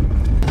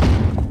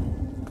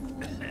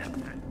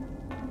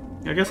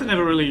 Yeah, I guess I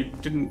never really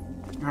didn't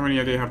have any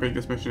idea how big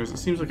this mission is. It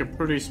seems like a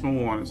pretty small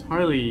one. It's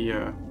highly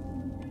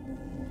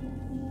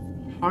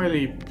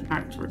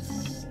packed with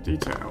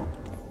detail.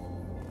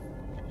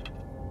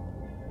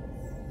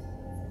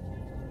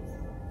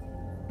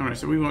 Alright,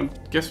 so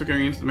guess we're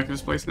going into the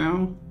Mechanist place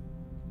now.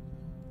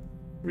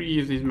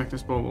 Reuse these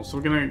Mechanist baubles. So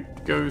we're gonna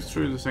go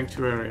through the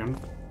Sanctuarium.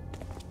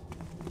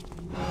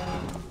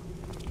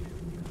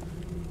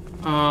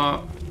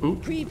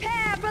 Oop.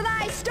 Prepare for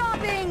thy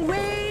stomping,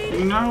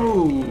 Wade!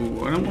 No!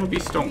 I don't want to be We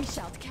stomped.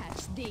 shall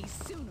catch thee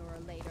sooner or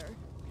later.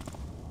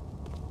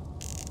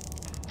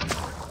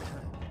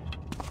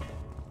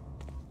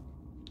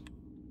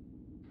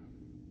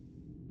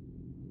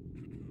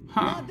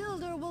 Huh. The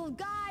builder will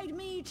guide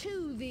me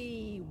to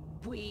thee,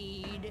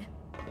 weed.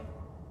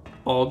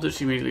 Odd that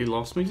she immediately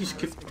lost me. Just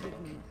Forgive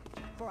me,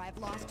 for I've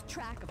lost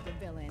track of the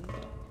villain.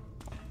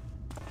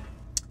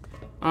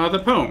 the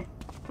poem.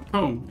 The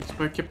poem. It's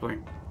by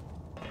Kipling.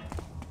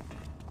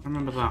 I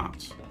remember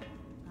that.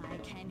 I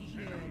can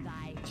hear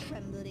thy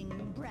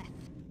trembling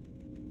breath.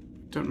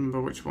 Don't remember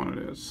which one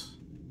it is.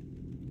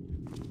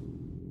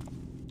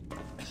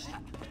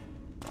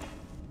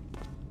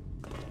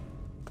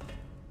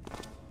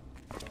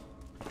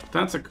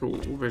 That's a cool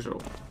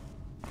visual.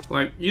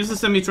 Like, use the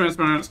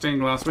semi-transparent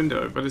stained glass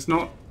window, but it's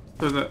not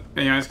so that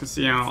AIs can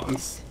see out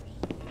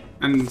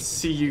and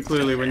see you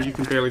clearly when you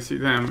can barely see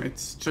them.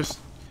 It's just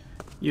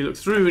you look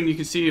through and you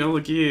can see all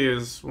the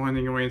gears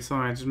winding away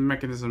inside, and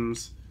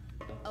mechanisms.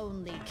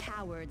 Only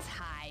cowards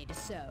hide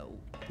so.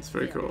 It's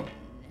very cool.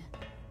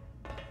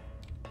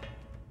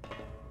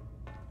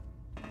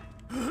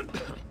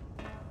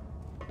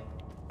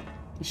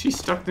 Is she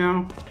stuck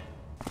now?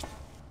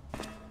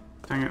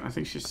 Dang it, I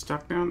think she's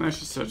stuck now. No,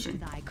 she's searching.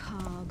 Thy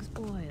cogs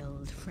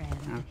oiled, friend.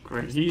 Oh,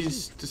 great.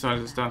 He's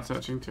decided to start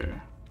searching too.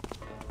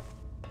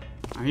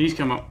 And he's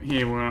come up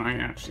here where I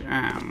actually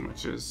am,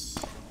 which is...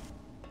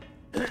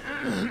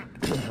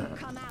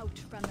 Come out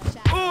from the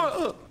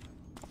shadows.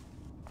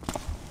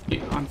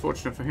 yeah,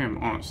 unfortunate for him,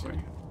 honestly.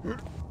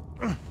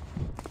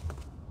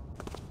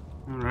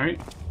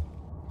 Alright.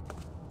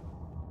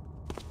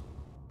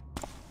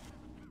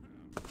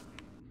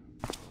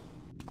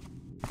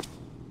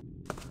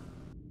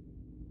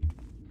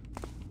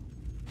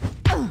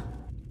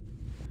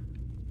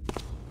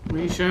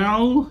 We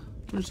shall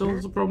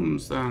resolve the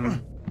problems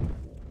then.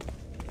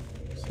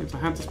 Since I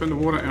had to spend a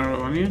water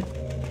arrow on you.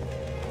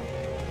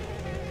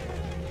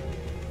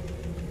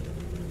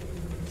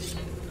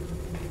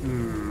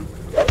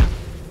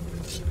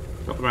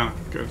 Got the banner,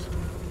 good.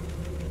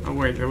 Oh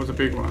wait, there was a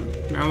big one.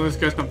 Now this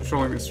guy's not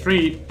patrolling the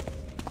street.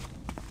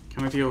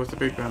 Can I deal with the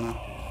big banner?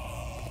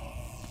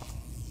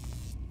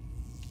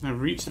 Can I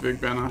reach the big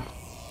banner?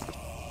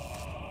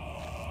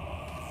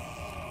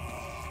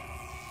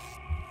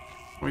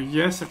 Well,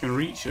 yes, I can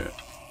reach it.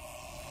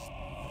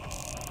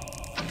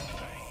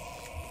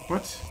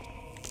 What?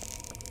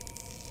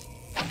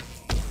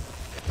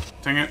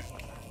 Dang it.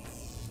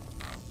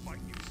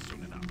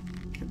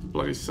 Get the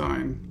bloody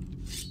sign.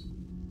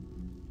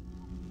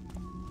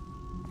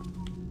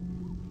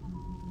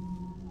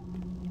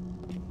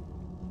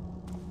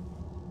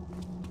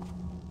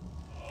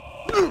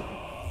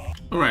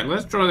 Alright,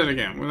 let's try that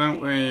again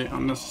without the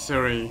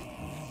unnecessary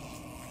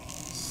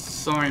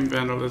sign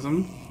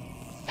vandalism.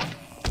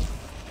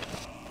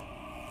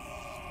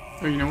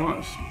 Oh, you know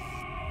what?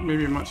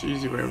 Maybe a much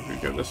easier way if we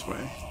go this way.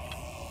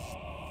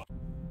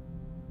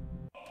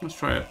 Let's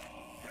try it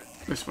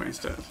this way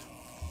instead.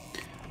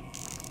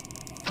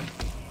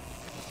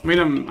 I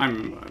mean,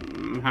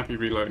 I'm happy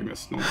reloading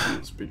this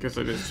nonsense because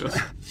it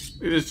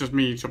is just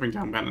me chopping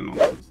down banner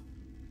nonsense.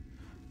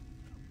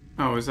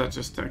 Oh, is that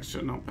just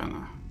texture, not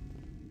banner?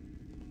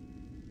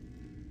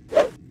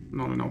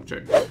 Not an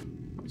object.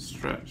 That's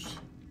stretched.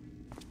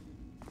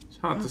 It's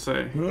hard to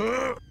say.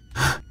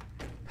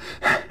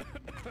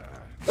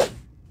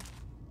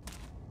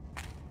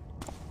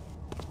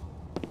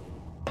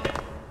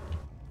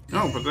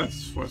 Oh, but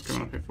that's what it's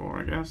coming up here for,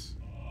 I guess.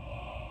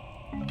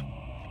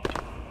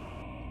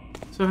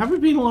 So have we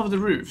been all over the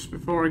roofs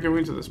before I go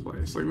into this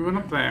place? Like, we went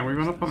up there, we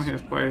went up on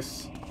his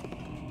place.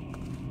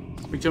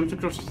 We jumped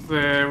across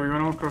there, we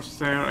went all across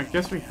there. I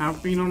guess we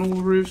have been on all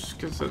the roofs,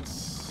 because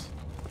it's...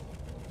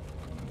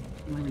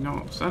 maybe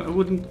not. Is that a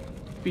wooden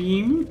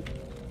beam?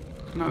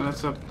 No,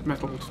 that's a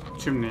metal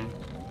chimney.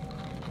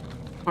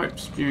 Pipe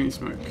spewing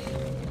smoke.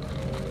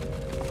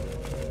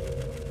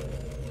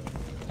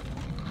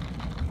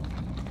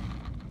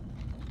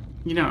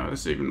 You know,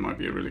 this even might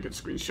be a really good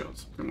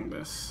screenshot from all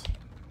this.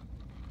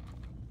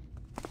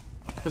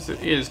 Because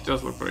it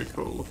does look very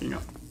cool looking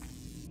up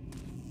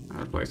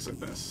at a place like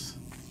this.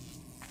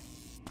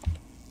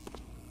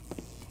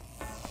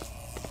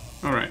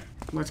 Alright,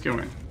 let's go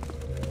in.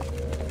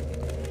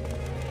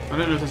 I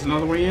don't know if there's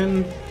another way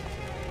in.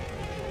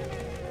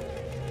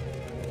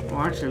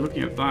 Well, actually,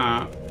 looking at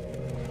that,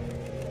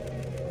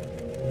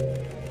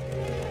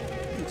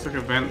 looks like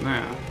a vent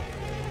there.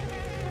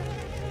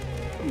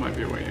 That might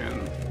be a way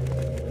in.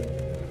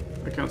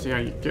 I can't see how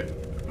you get...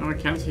 oh, I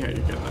can see how you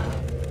get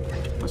there.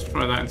 Let's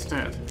try that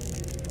instead.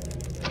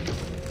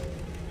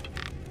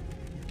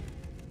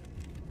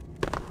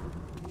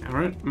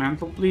 Alright,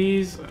 mantle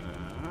please.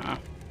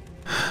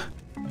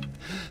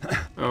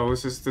 Oh,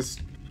 this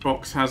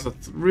box has a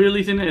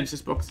really thin edge.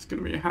 This box is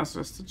going to be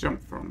hazardous to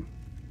jump from.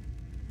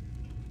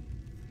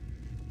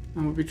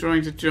 And we'll be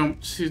trying to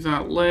jump to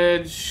that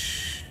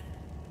ledge.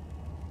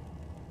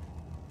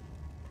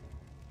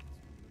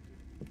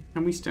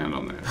 Can we stand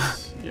on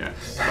this?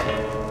 Yes.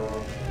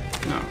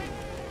 No.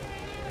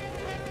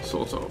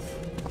 Sort of.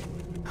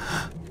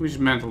 We just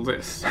mantle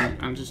this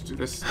and just do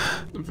this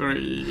a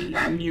very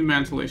new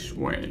mantle-ish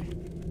way.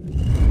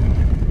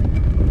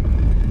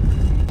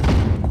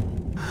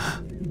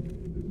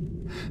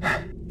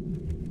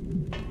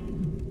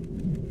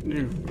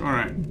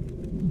 Alright.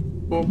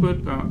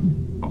 Awkward, but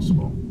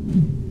possible.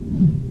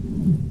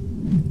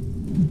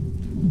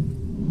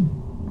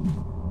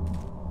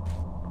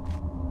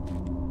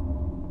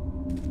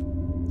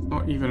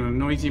 Not even a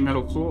noisy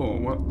metal floor.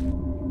 What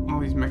are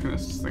these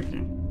mechanists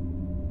thinking?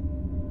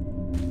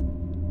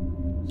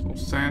 It's all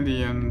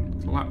sandy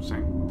and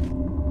collapsing.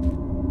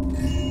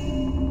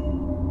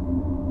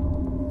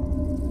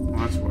 Oh,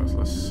 that's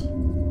worthless.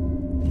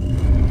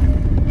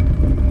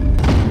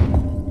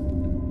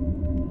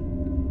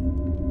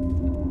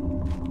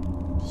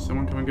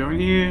 Someone come and go in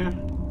here.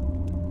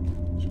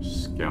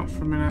 Just scout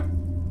for a minute.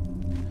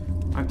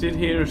 I did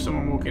hear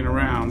someone walking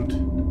around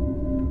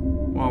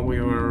while we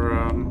were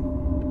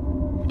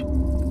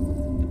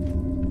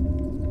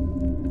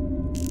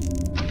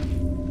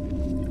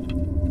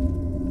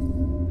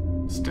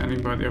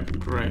standing by the open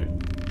grate.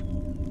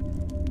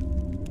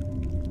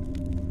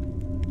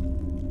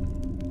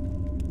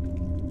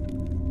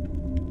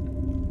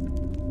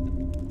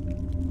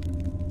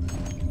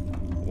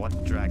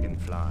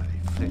 I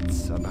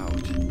flits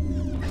about.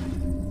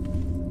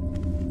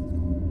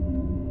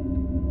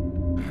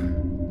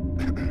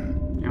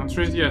 The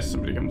answer is yes,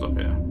 somebody comes up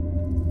here.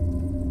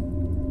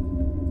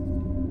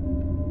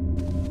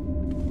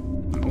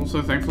 And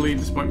also, thankfully,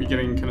 despite me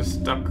getting kind of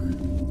stuck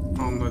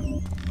on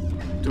the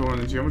door in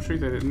the geometry,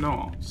 they did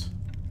not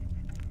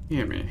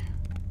hear me.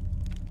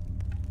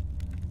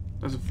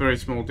 That's a very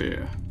small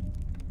deer.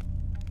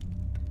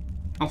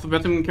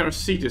 Alphabetum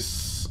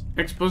caracetis.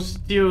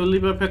 Expositio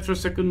liber petra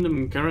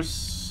secundum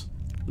caras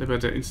liber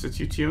de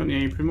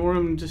institutione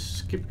primorum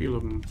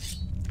discipulum.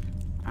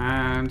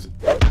 And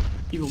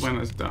evil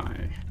banners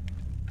die.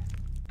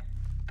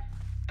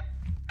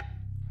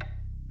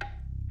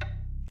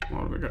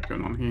 What have we got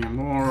going on here?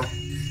 More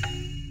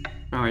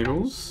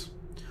valuables.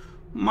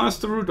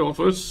 Master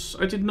Rudolphus,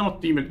 I did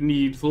not deem it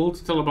needful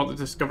to tell about the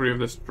discovery of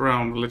this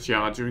drowned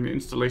lichyard during the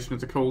installation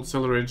of the cold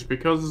cellarage,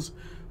 because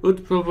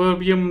ut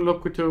proverbium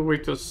loquitur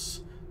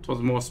vetus, 'twas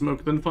more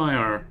smoke than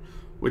fire.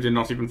 We did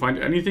not even find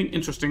anything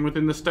interesting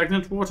within the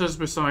stagnant waters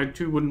beside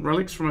 2 wooden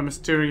relics from a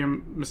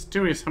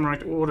mysterious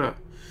Hammerite order.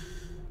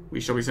 We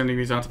shall be sending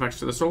these artifacts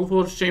to the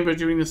Soulforge chamber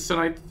during this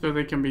night, so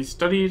they can be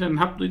studied and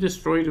happily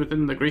destroyed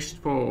within the Graced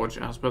Forge,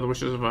 as per the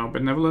wishes of our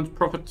benevolent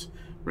prophet,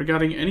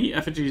 regarding any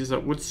effigies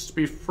that would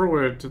be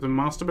forward to the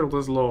Master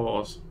Builder's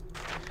laws.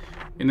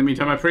 In the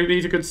meantime, I pray thee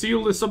to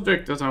conceal this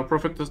subject, as our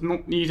prophet does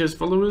not need his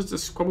followers to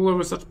squabble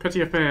over such petty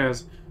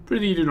affairs. Pray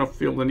thee do not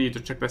feel the need to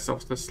check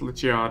thyself this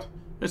lichyard.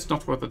 It's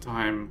not worth the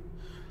time.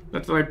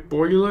 Let thy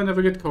boiler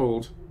never get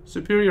cold.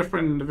 Superior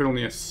friend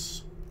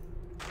Vilnius.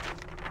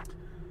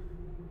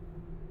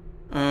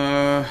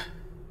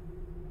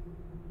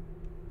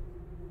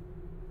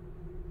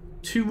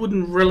 2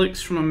 wooden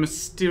relics from a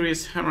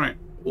mysterious Hammerite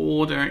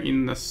order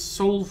in the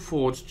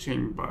Soulforge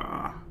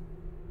chamber.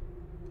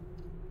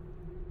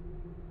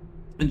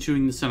 And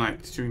during the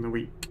Senate, during the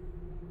week.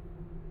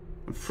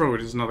 And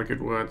forward is another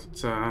good word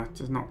that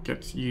does not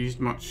get used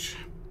much.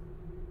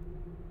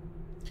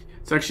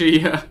 It's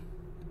actually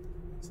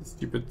it's a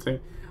stupid thing.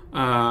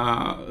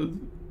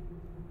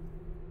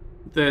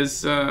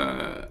 There's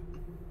a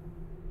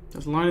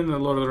line in the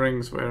Lord of the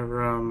Rings where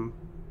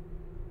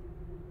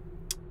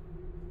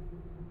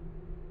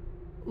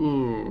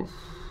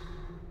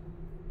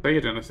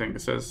Theoden, I think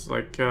it says,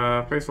 like,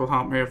 faithful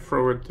heart may have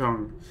froward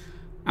tongue.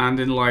 And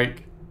in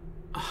like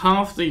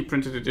half the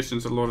printed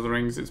editions of Lord of the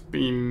Rings, it's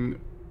been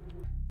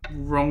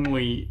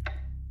wrongly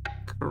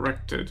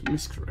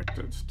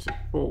miscorrected to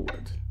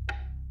forward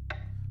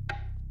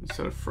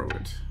instead of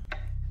froward.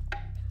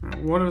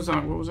 Right, why was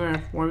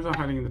I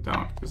hiding in the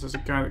dark? Because there's a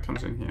guy that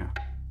comes in here.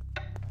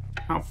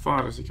 How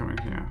far does he come in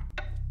here?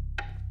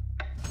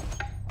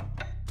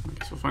 I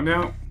guess we'll find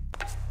out.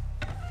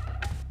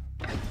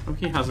 Oh,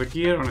 he has a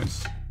gear on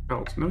his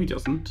belt. No, he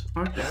doesn't.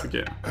 I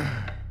forget.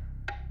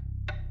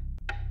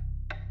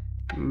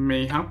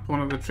 Mayhap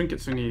one of the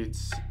trinkets he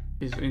needs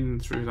is in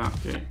through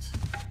that gate.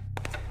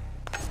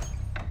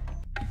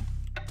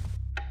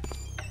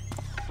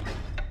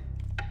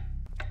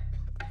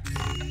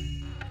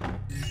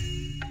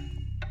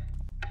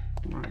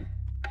 Right.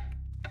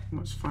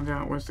 Let's find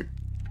out where's the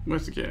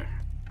gear.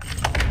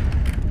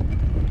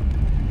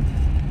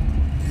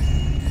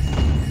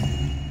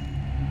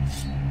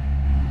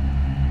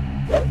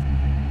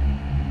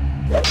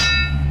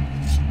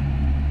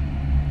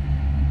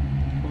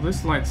 Well,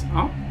 this light's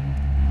up.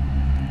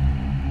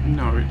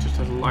 No, it just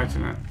has a light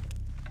in it.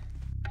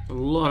 There's a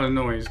lot of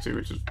noise too,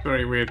 which is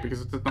very weird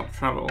because it does not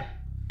travel.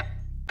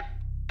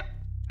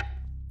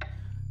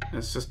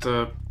 It's just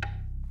a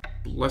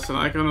blessed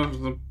icon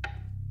of the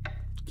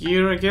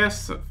gear, I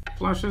guess, that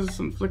flashes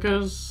and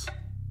flickers.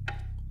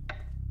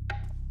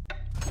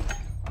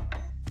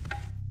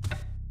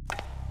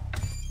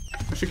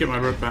 I should get my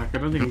rope back. I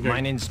don't think I'm going.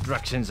 Mine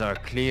instructions are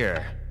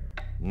clear.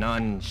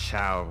 None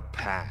shall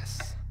pass.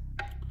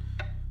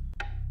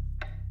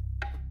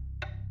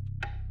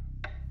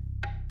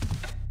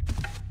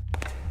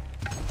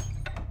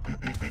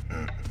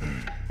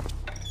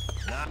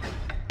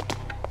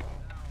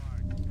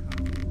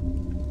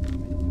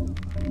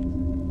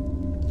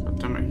 God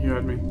damn it, he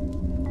heard me.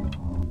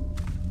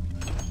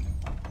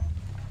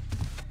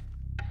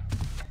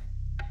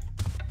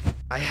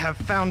 I have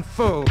found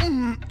foe.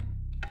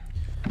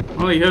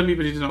 Well, he heard me,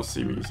 but he did not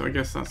see me, so I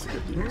guess that's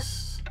good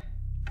news.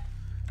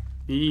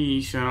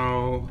 He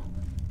shall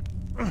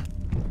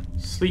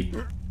sleep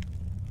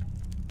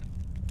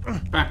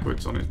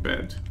backwards on his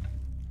bed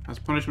as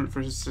punishment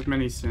for his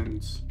many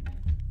sins.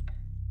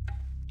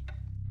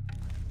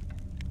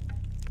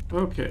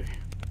 Okay.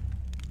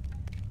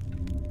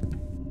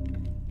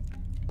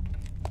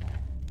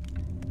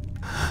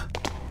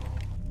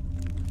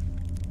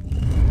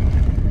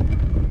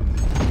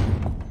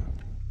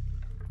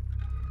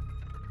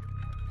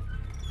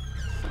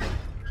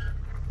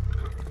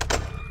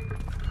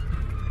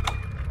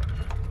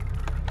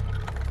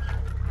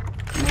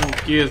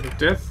 Gears of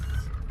death.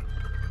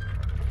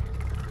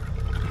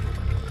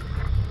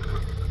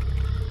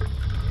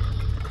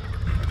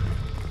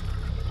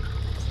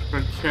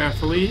 Very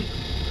carefully.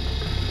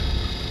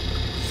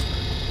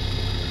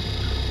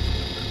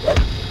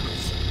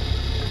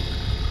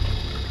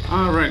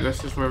 Ah, right,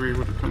 this is where we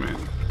would have come in.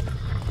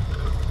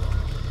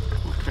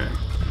 Okay.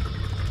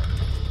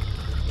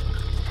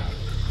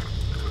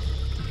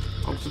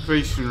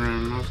 Observation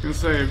room. I was going to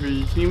say,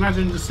 can you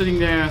imagine just sitting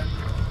there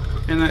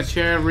in that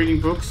chair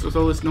reading books with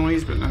all this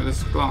noise? But no,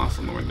 there's glass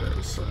on the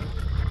windows, so...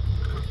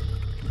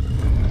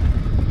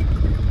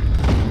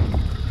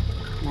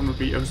 one would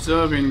be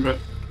observing, but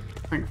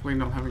thankfully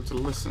not having to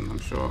listen, I'm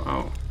sure.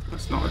 Oh,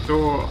 that's not a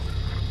door.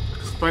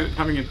 Despite it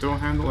having a door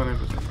handle and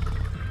everything.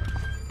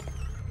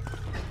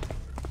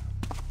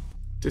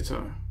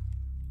 Ditto.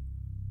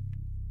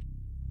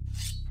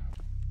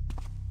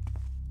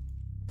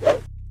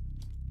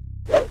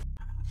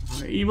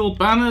 Evil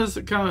banners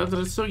that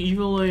are so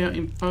evil they are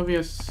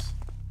impervious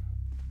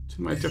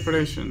to my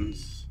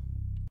depredations.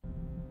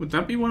 Would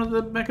that be one of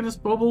the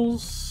Mechanist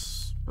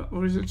baubles?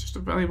 Or is it just a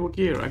valuable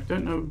gear? I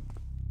don't know.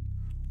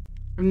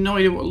 I have no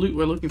idea what loot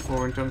we're looking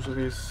for in terms of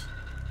these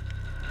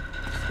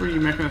 3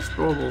 Mechanist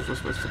baubles we're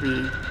supposed to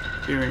be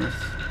dealing with.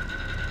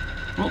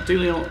 Not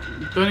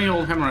burning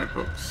old Hemorrhage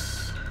books.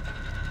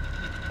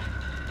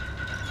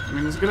 I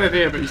mean, it's a good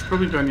idea, but you should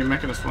probably burn your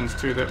Mechanist ones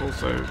too. They're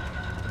also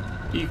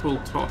equal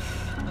tosh.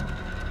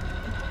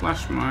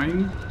 Flash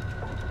mine.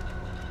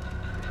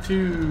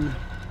 2.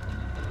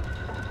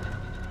 I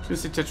was going to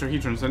say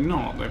tetrahedrons. They're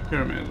not. They're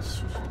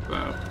pyramids.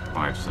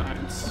 5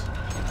 sides.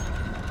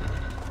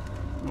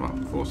 Well,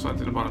 4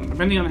 sides at the bottom,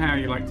 depending on how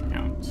you like to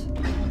count.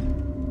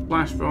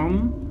 Flash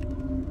bomb.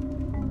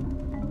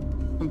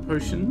 Some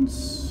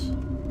potions.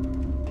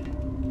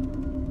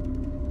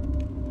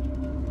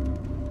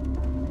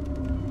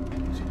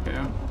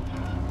 Yeah.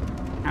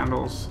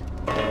 Handles.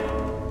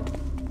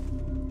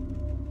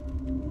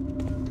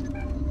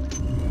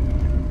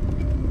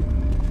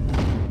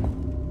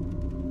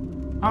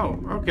 Oh,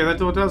 okay, that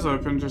door does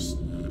open, just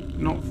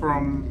not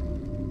from...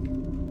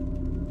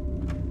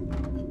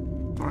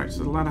 Alright,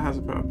 so the ladder has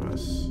a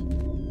purpose.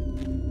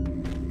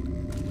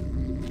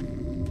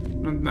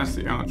 And that's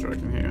the archer I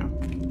can hear.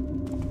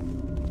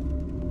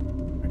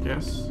 I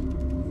guess.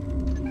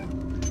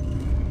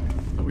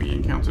 That we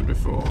encountered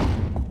before.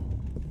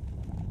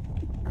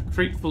 A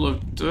crate full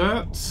of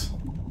dirt.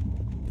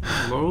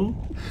 Hello?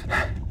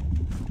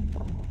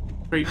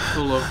 Crate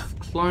full of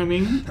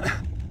climbing.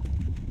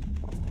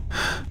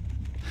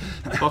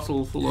 A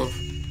bottle full of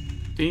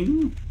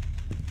ding.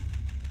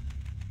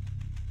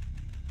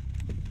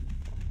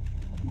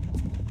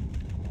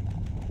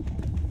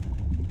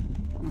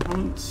 I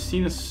haven't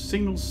seen a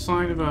single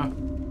sign of a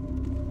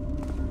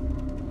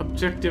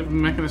objective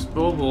Mechanist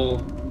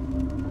bauble.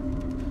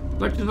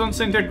 Lectured on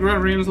St.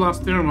 Agrarian's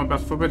last theorem about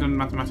forbidden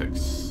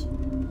mathematics.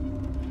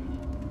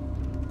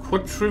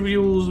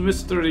 Quadrivial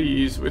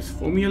mysteries with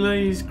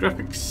formulas,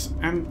 graphics,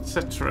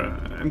 etc.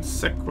 and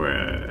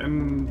seque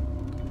and...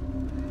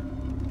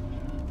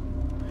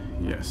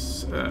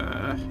 Yes,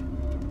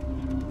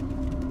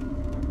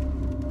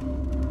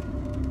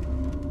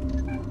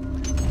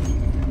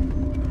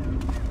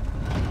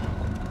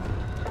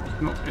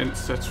 not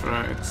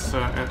etc. It's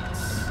I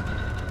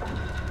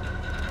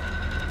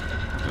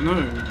don't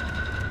know.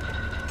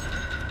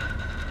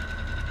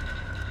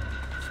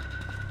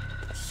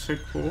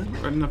 Sequel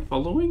and the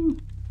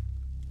following?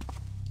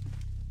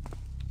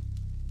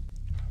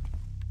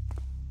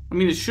 I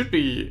mean, it should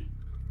be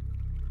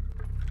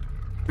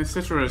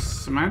etc. is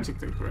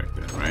semantically correct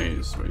there, right?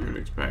 Is what you would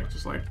expect,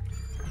 just like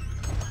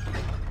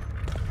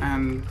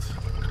and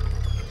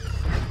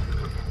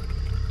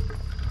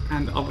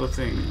other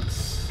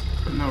things.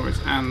 But no, it's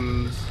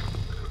and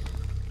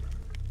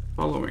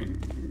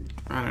following.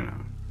 I don't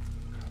know.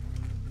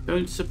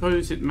 Don't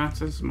suppose it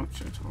matters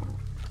much at all.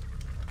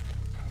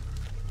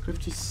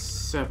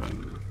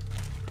 57.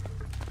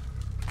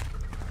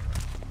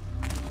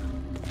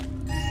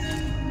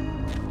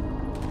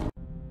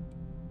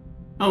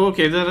 Oh,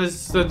 okay, that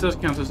does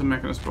count as a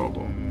Mechanist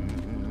bauble.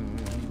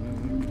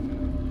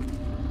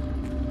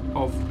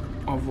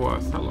 Of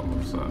worth, hello,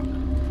 so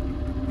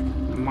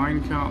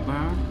minecart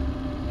there.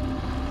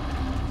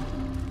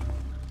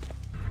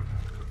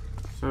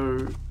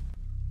 So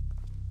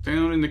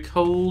down in the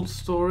cold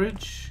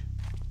storage.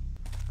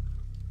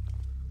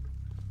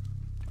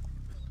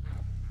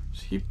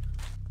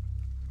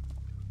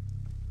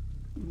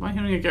 Am I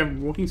hearing a guy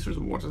walking through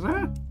the water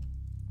there?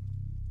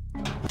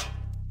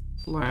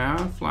 Flare,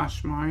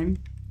 flash mine,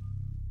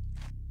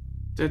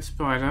 dead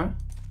spider,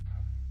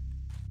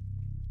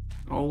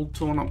 old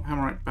torn up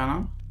Hammerite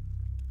banner.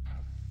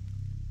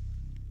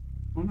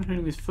 Where am I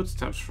hearing these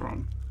footsteps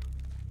from?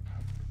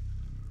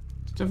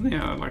 It's definitely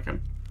like a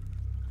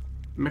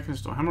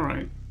Mechanist or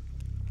Hammerite.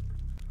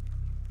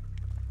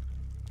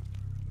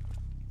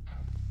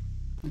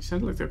 They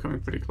sounded like they were coming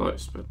pretty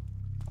close, but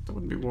they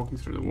wouldn't be walking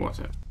through the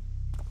water.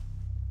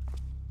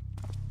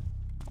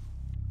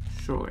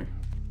 Surely.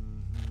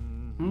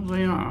 Well,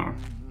 they are.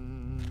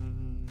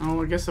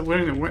 Oh, I guess they're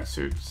wearing a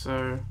wetsuit,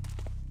 so...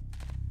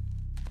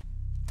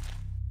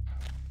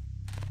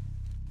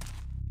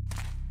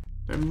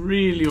 They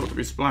really ought to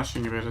be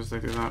splashing a bit as they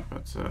do that,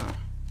 but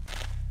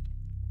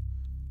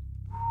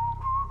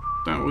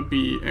that would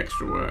be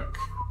extra work.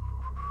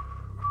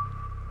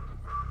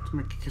 To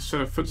make a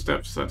set of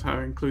footsteps that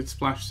include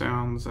splash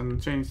sounds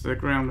and change the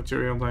ground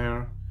material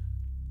there.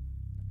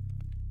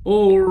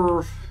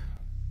 Or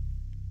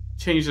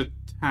change the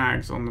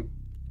tags on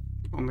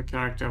the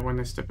character when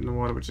they step in the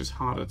water, which is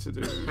harder to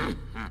do.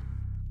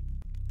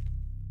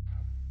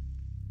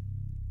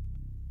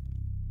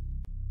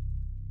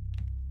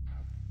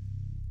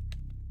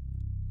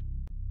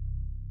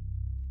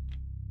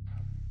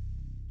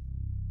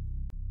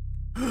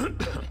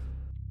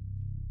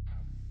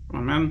 Come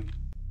on, man.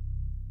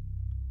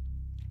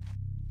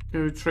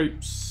 Go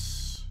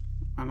traipse,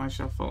 and I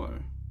shall follow.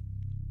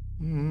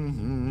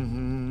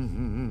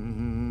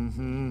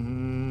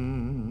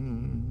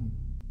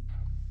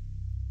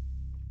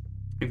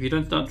 If you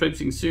don't start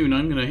traipsing soon,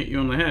 I'm gonna hit you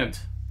on the head.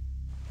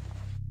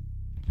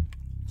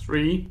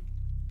 3,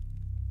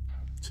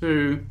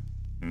 2,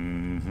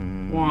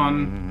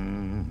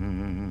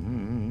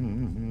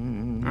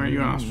 1. Alright,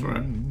 you asked for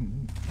it.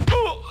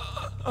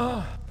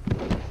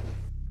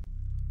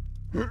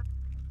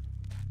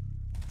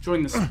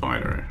 Join the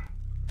spider.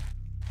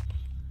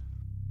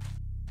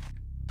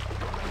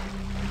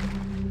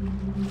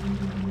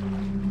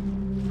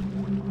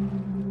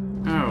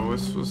 Oh,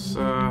 this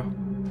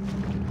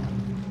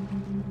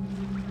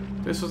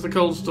was the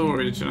cold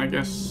storage, and I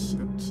guess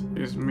it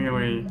is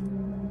merely...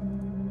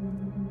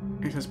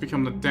 It has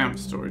become the damp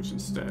storage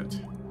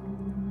instead.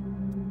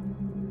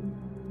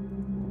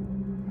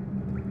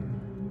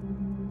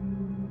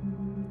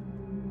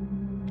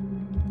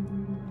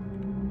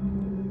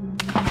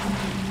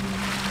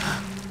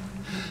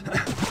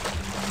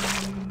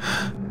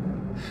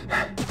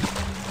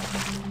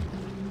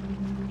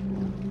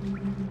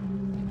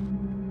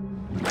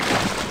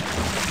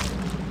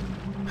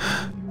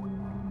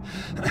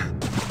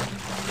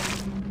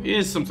 There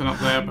is something up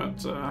there, but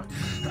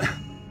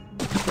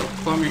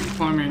climbing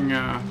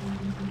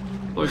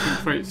floating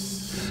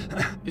crates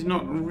is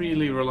not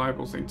really a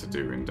reliable thing to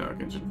do in Dark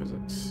Engine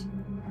physics.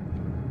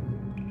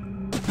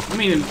 I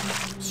mean,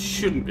 it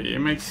shouldn't be.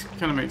 It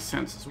kind of makes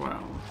sense as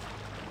well.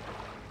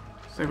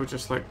 They would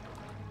just like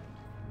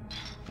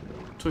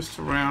twist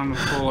around and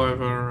fall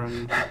over,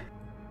 and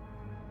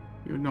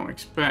you would not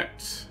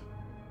expect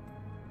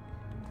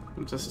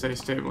them to stay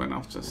stable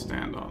enough to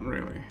stand on,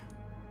 really.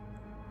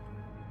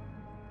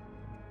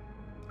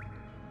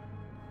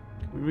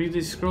 We read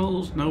these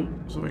scrolls? Nope,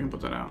 so we can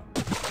put that out.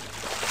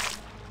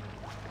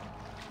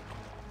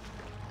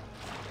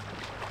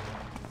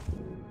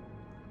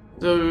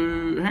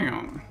 So, hang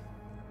on.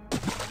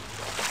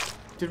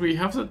 Did we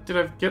have that? Did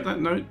I get that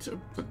note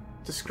that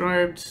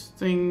described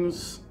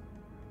things?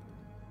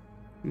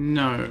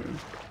 No.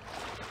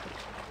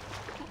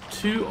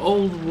 2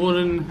 old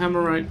wooden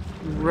hammerite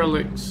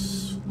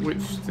relics,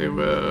 which they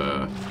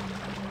were...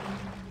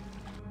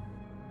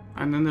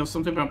 And then there was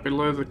something about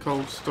below the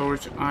cold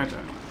storage. I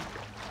don't know.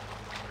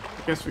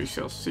 I guess we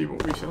shall see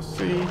what we shall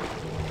see.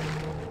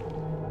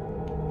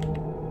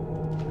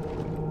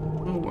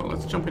 Oh well,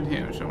 let's jump in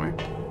here, shall we?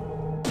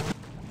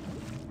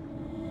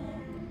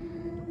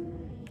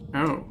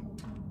 Oh.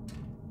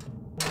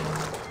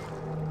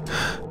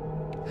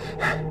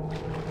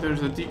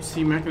 There's a deep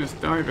sea mechanist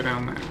diver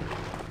down there.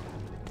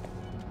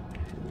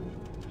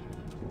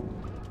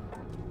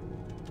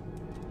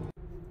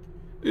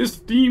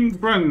 Esteemed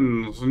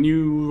friends,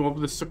 news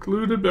of the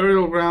secluded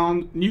burial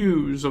ground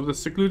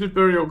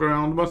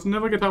must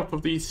never get out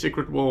of these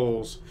secret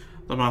walls.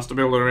 The Master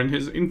Builder, in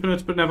his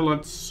infinite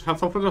benevolence,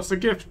 hath offered us a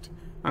gift,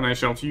 and I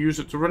shall use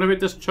it to renovate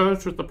this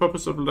church with the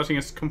purpose of letting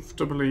us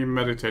comfortably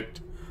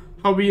meditate.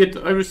 Howbeit,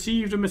 I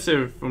received a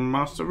missive from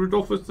Master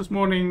Rudolphus this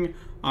morning,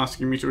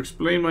 asking me to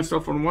explain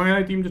myself on why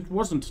I deemed it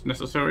wasn't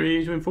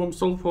necessary to inform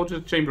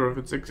Soulforge's chamber of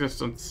its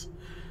existence.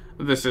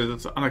 This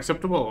is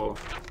unacceptable.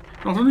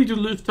 Not only do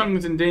loose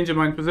tongues endanger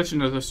my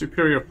position as a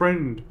superior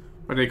friend,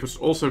 but they could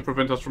also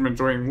prevent us from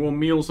enjoying warm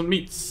meals and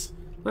meats.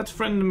 Let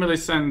friend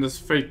Melisandre's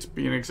fate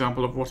be an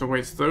example of what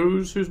awaits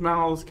those whose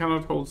mouths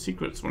cannot hold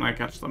secrets when I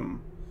catch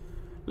them.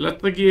 Let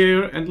the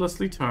gear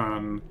endlessly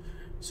turn.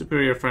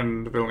 Superior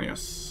friend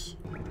Vilnius.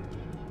 Right.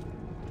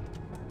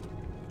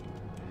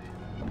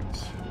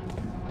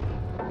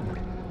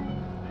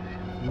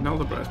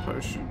 Another breath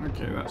potion.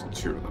 Okay, that's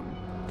 2 of them.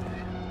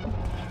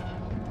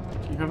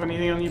 Do you have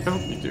anything on your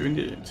belt? You do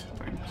indeed.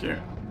 Thank you.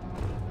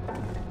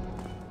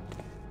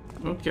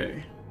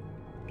 Okay.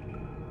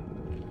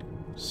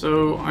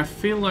 So, I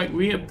feel like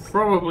we are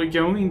probably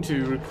going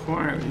to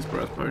require these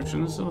breath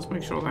potions, so let's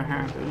make sure they're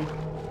handy.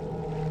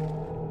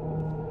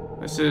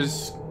 This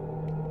is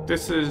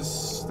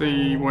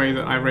the way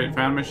that I rate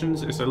fan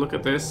missions, is to look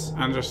at this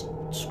and just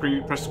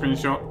press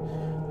screenshot,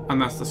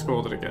 and that's the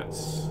score that it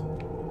gets.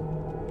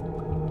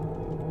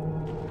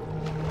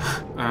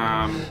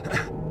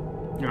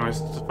 You know, I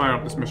fire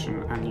up this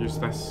mission and use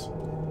this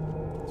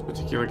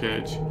particular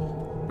gauge.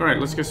 Alright,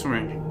 let's go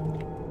swimming.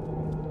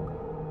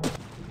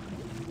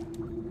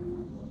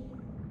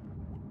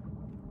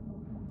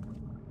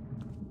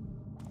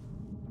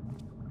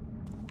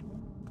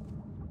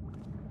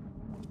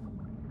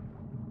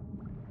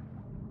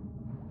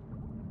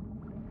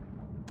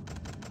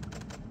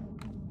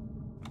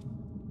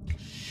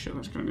 Shit,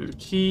 that's gonna need a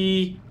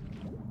key.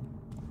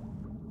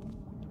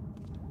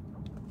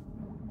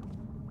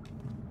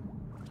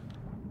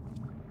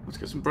 Let's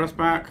get some breath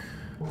back.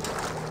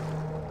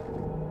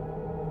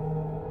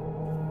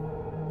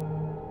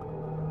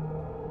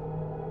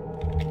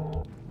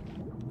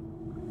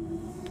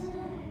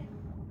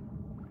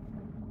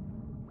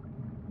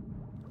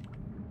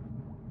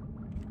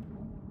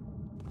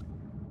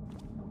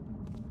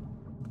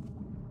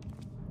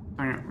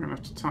 Hang on, I'm gonna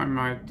have to time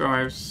my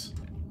dives.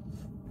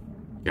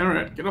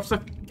 Garrett, get off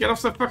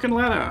the fucking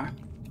ladder!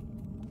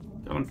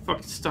 God, I'm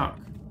fucking stuck.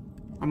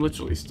 I'm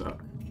literally stuck.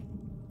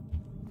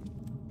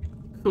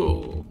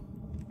 Cool.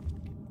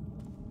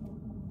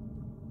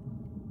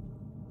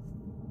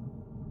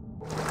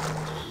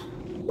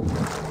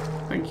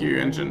 Thank you,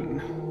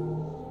 engine.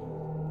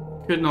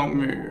 Could not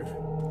move.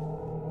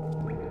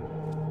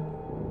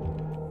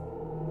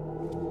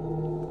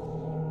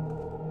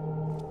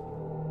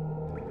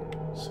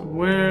 So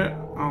where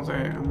are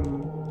they?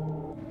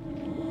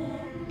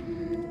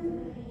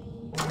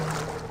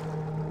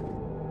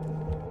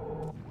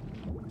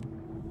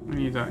 I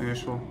need that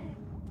initial.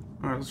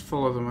 Alright, let's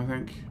follow them, I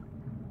think.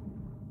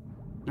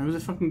 Now, who's the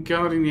fucking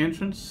guarding the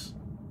entrance?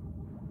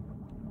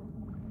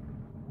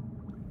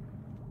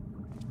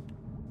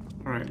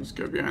 Alright, let's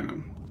go behind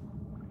them.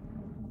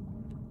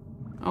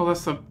 Oh,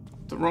 that's the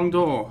wrong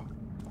door.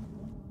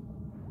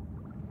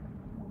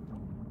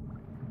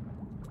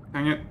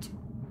 Dang it.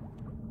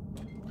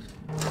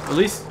 At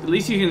least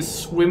you can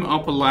swim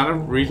up a ladder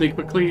really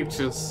quickly,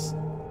 which is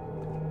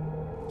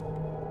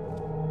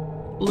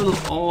a little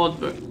odd,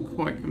 but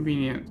quite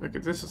convenient. Okay,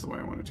 this is the way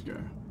I wanted to go.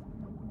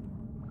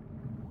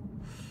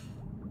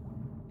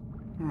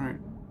 Alright.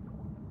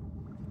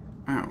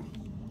 Ow.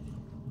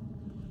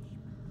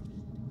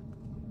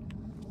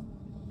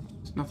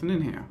 There's nothing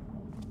in here.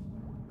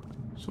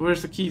 So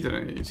where's the key that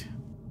I need?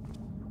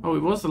 Oh,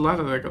 it was the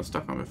ladder that I got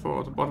stuck on before,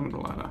 at the bottom of the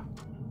ladder.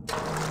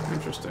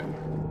 Interesting.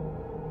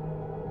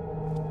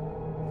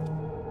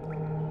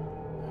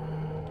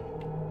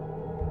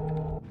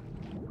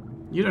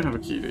 You don't have a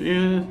key, do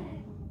you?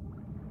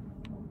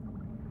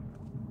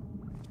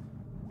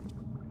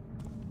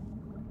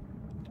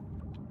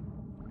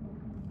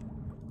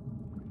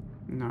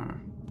 No.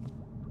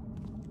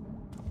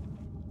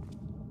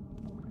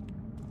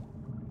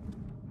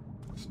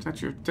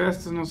 Statue of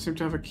Death does not seem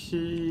to have a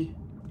key.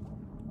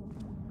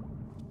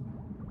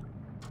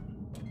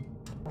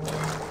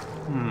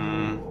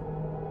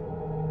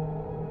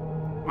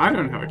 I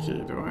don't have a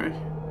key, do I?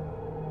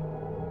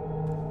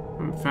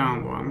 Haven't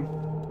found one.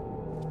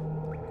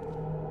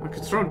 I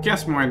could throw a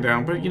gas mine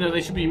down, but you know,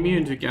 they should be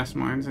immune to gas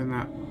mines in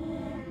that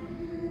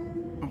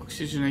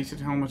oxygenated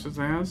helmet of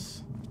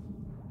theirs.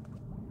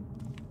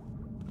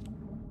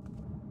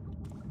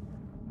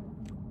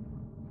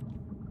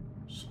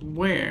 So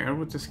where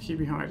would this key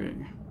be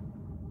hiding?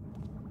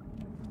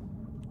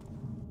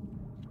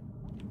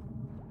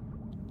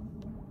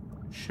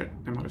 Shit,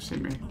 they might have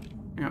seen me.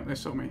 Yeah, they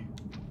saw me.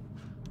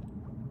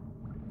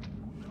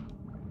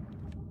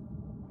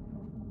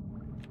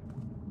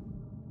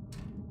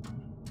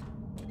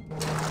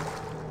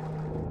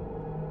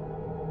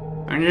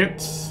 Dang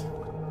it.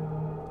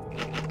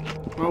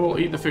 Well, we'll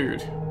eat the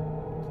food.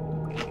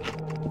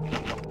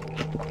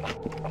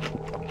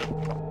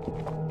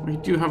 We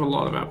do have a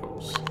lot of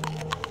apples.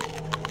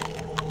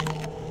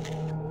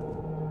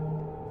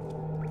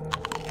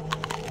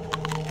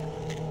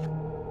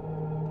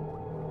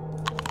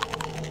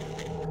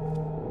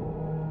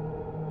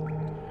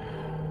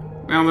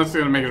 Now that's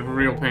going to make it a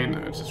real pain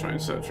though, to try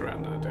and search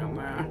around down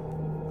there.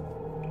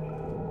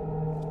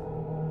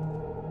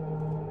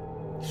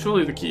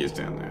 Surely the key is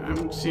down there. I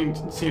haven't seen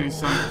any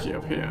sign of the key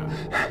up here.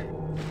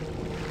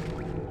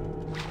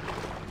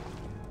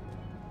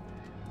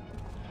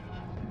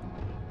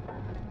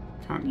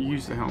 Can't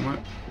use the helmet.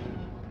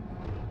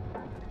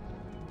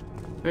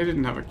 They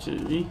didn't have a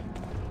key.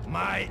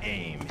 My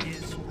aim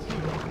is...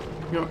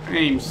 Your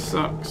aim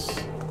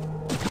sucks.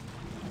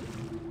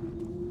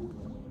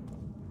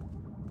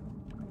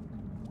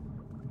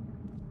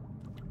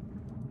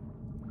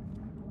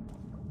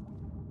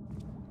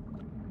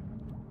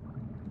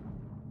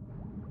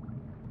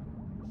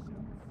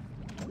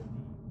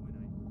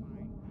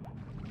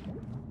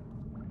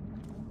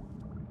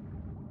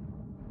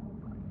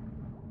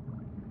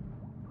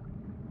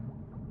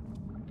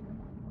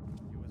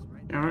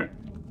 Alright.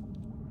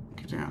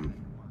 Get down.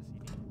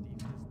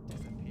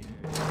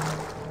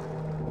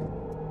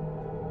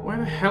 Where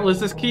the hell is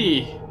this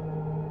key?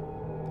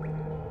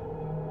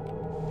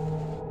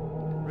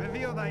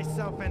 Reveal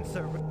thyself and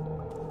surrender.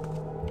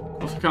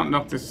 Also, can't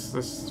knock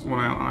this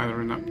one out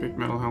either in that big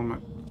metal helmet.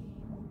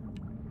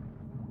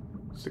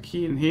 Is the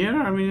key in here?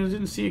 I mean, I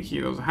didn't see a key.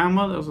 There was a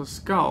hammer, there was a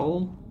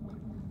skull,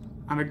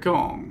 and a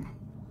gong.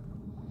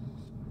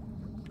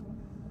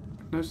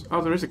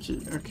 Oh, there is a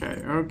key.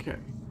 Okay, okay.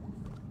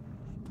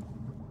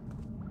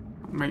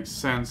 Makes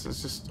sense.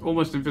 It's just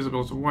almost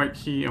invisible. It's a white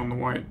key on the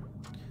white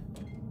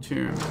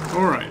tomb.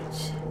 Alright.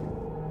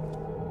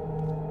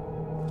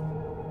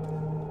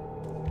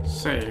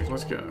 Save.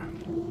 Let's go.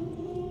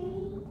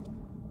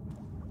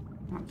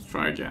 Let's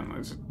try again.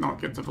 Let's not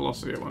get the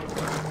velocity I want.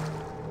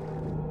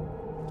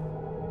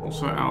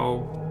 Also,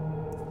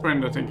 our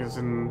friend, I think, is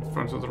in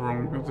front of the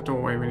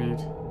doorway we need.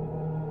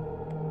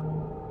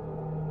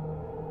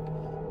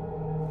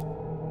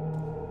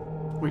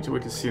 Wait till we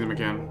can see them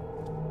again.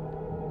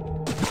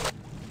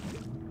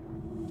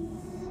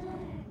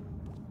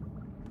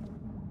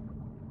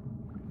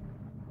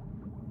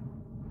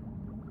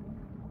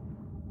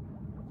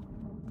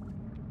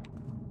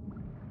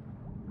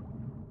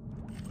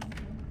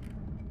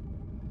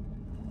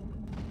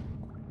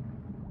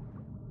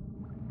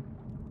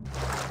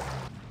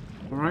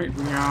 Alright,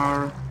 we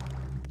are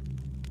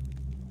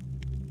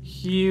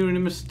here in a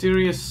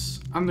mysterious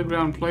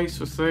underground place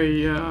with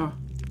a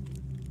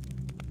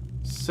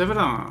severed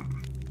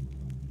arm.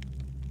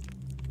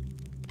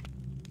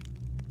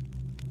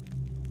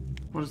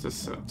 What does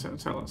this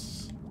tell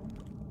us?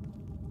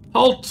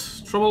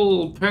 Halt!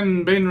 Trouble!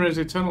 Bainra's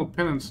eternal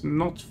penance,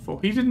 not for...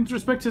 He didn't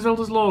respect his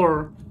elder's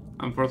lore,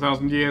 and for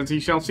 1,000 years he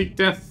shall seek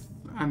death,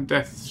 and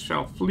death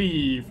shall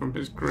flee from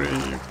his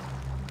grave.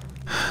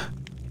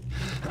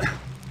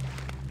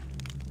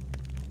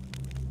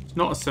 It's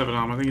not a severed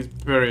arm, I think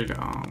it's buried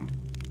arm.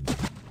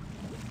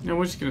 No,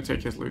 we're just gonna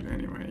take his loot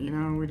anyway, you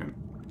know, we don't...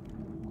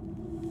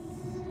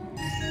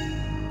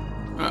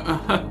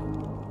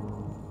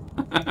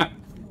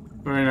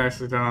 Very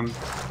nicely done.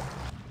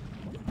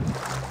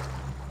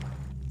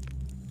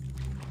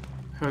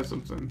 Heard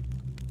something.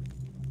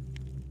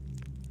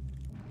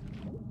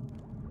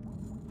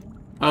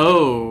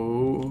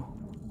 Oh.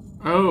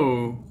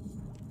 Oh.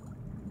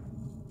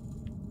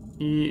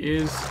 He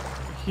is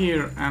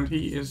here and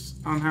he is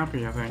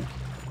unhappy, I think.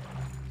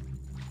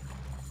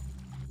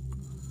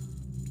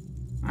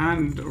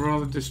 And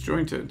rather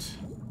disjointed.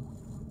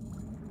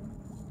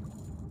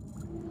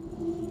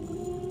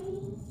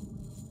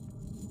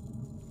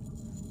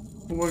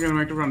 We're gonna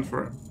make a run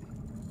for it.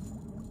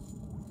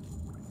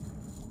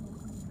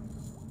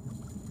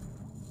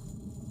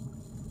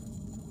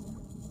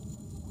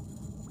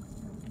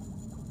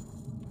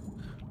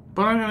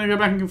 But I'm gonna go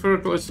back and give it a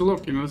closer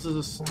look. You know, this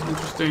is an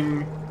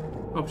interesting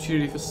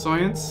opportunity for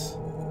science.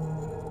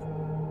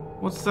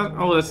 What's that?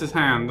 Oh, that's his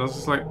hand. That's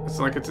just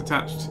like it's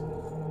attached.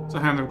 It's a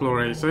hand of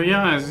glory. So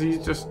yeah,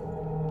 he's just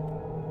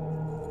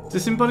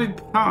disembodied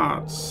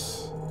parts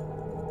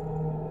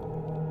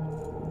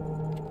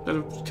that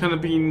have kind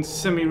of been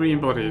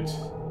semi-re-embodied.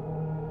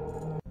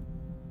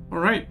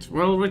 Alright,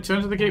 well,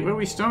 return to the gate where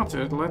we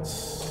started.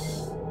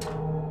 Let's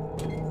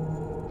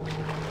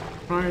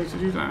try to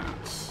do that.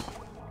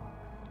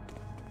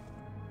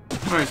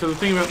 Alright, so the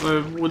thing about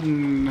the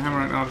wooden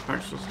hammerite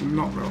artifacts was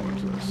not relevant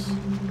to this.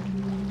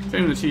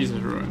 Shame the cheese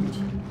is ruined.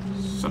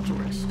 Such a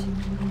waste.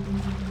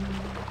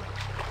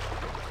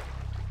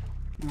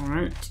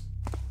 Alright.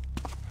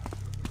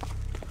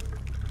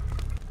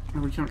 Oh,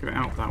 we can't get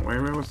out that way.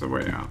 Where was the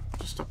way out?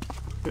 Just up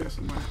here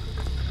somewhere.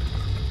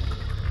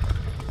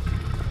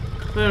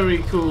 Very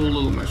cool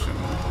little mission.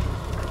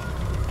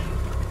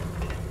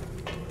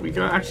 We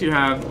actually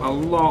had a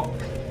lot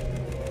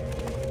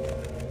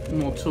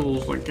more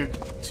tools, like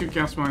 2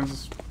 gas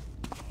mines,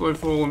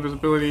 blowfall,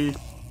 invisibility,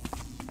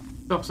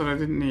 stuff that I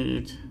didn't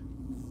need.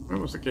 Where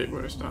was the gate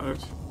where I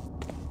started?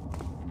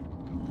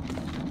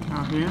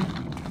 Out here?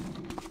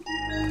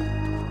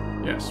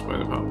 Yes, by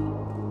the pub.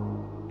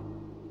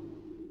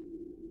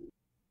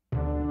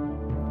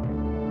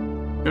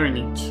 Very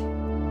neat.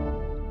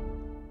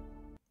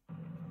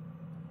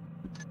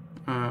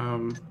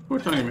 Poor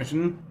tiny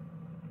mission.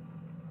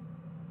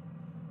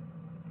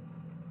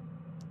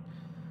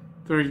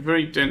 Very,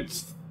 very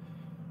dense.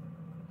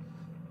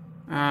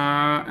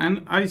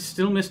 And I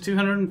still missed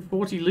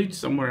 240 loot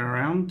somewhere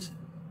around.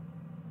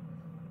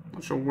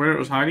 Not sure where it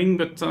was hiding,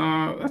 but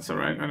that's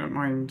alright. I don't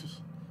mind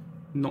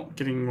not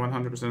getting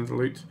 100% of the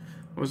loot.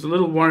 I was a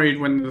little worried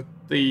when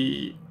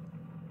the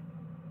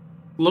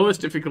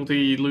lowest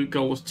difficulty loot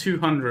goal was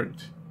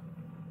 200.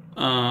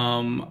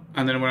 And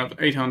then it went up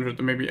to 800,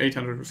 and maybe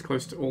 800 was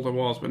close to all there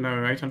was, but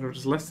no, 800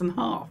 is less than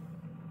half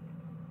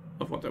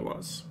of what there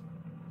was.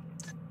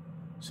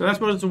 So that's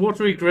what it's a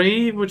Watery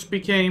Grave, which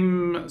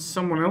became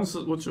someone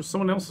else's, which was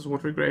someone else's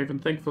Watery Grave,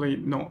 and thankfully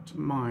not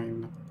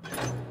mine.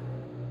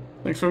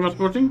 Thanks very much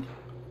for watching,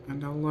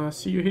 and I'll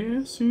see you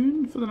here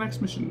soon for the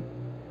next mission.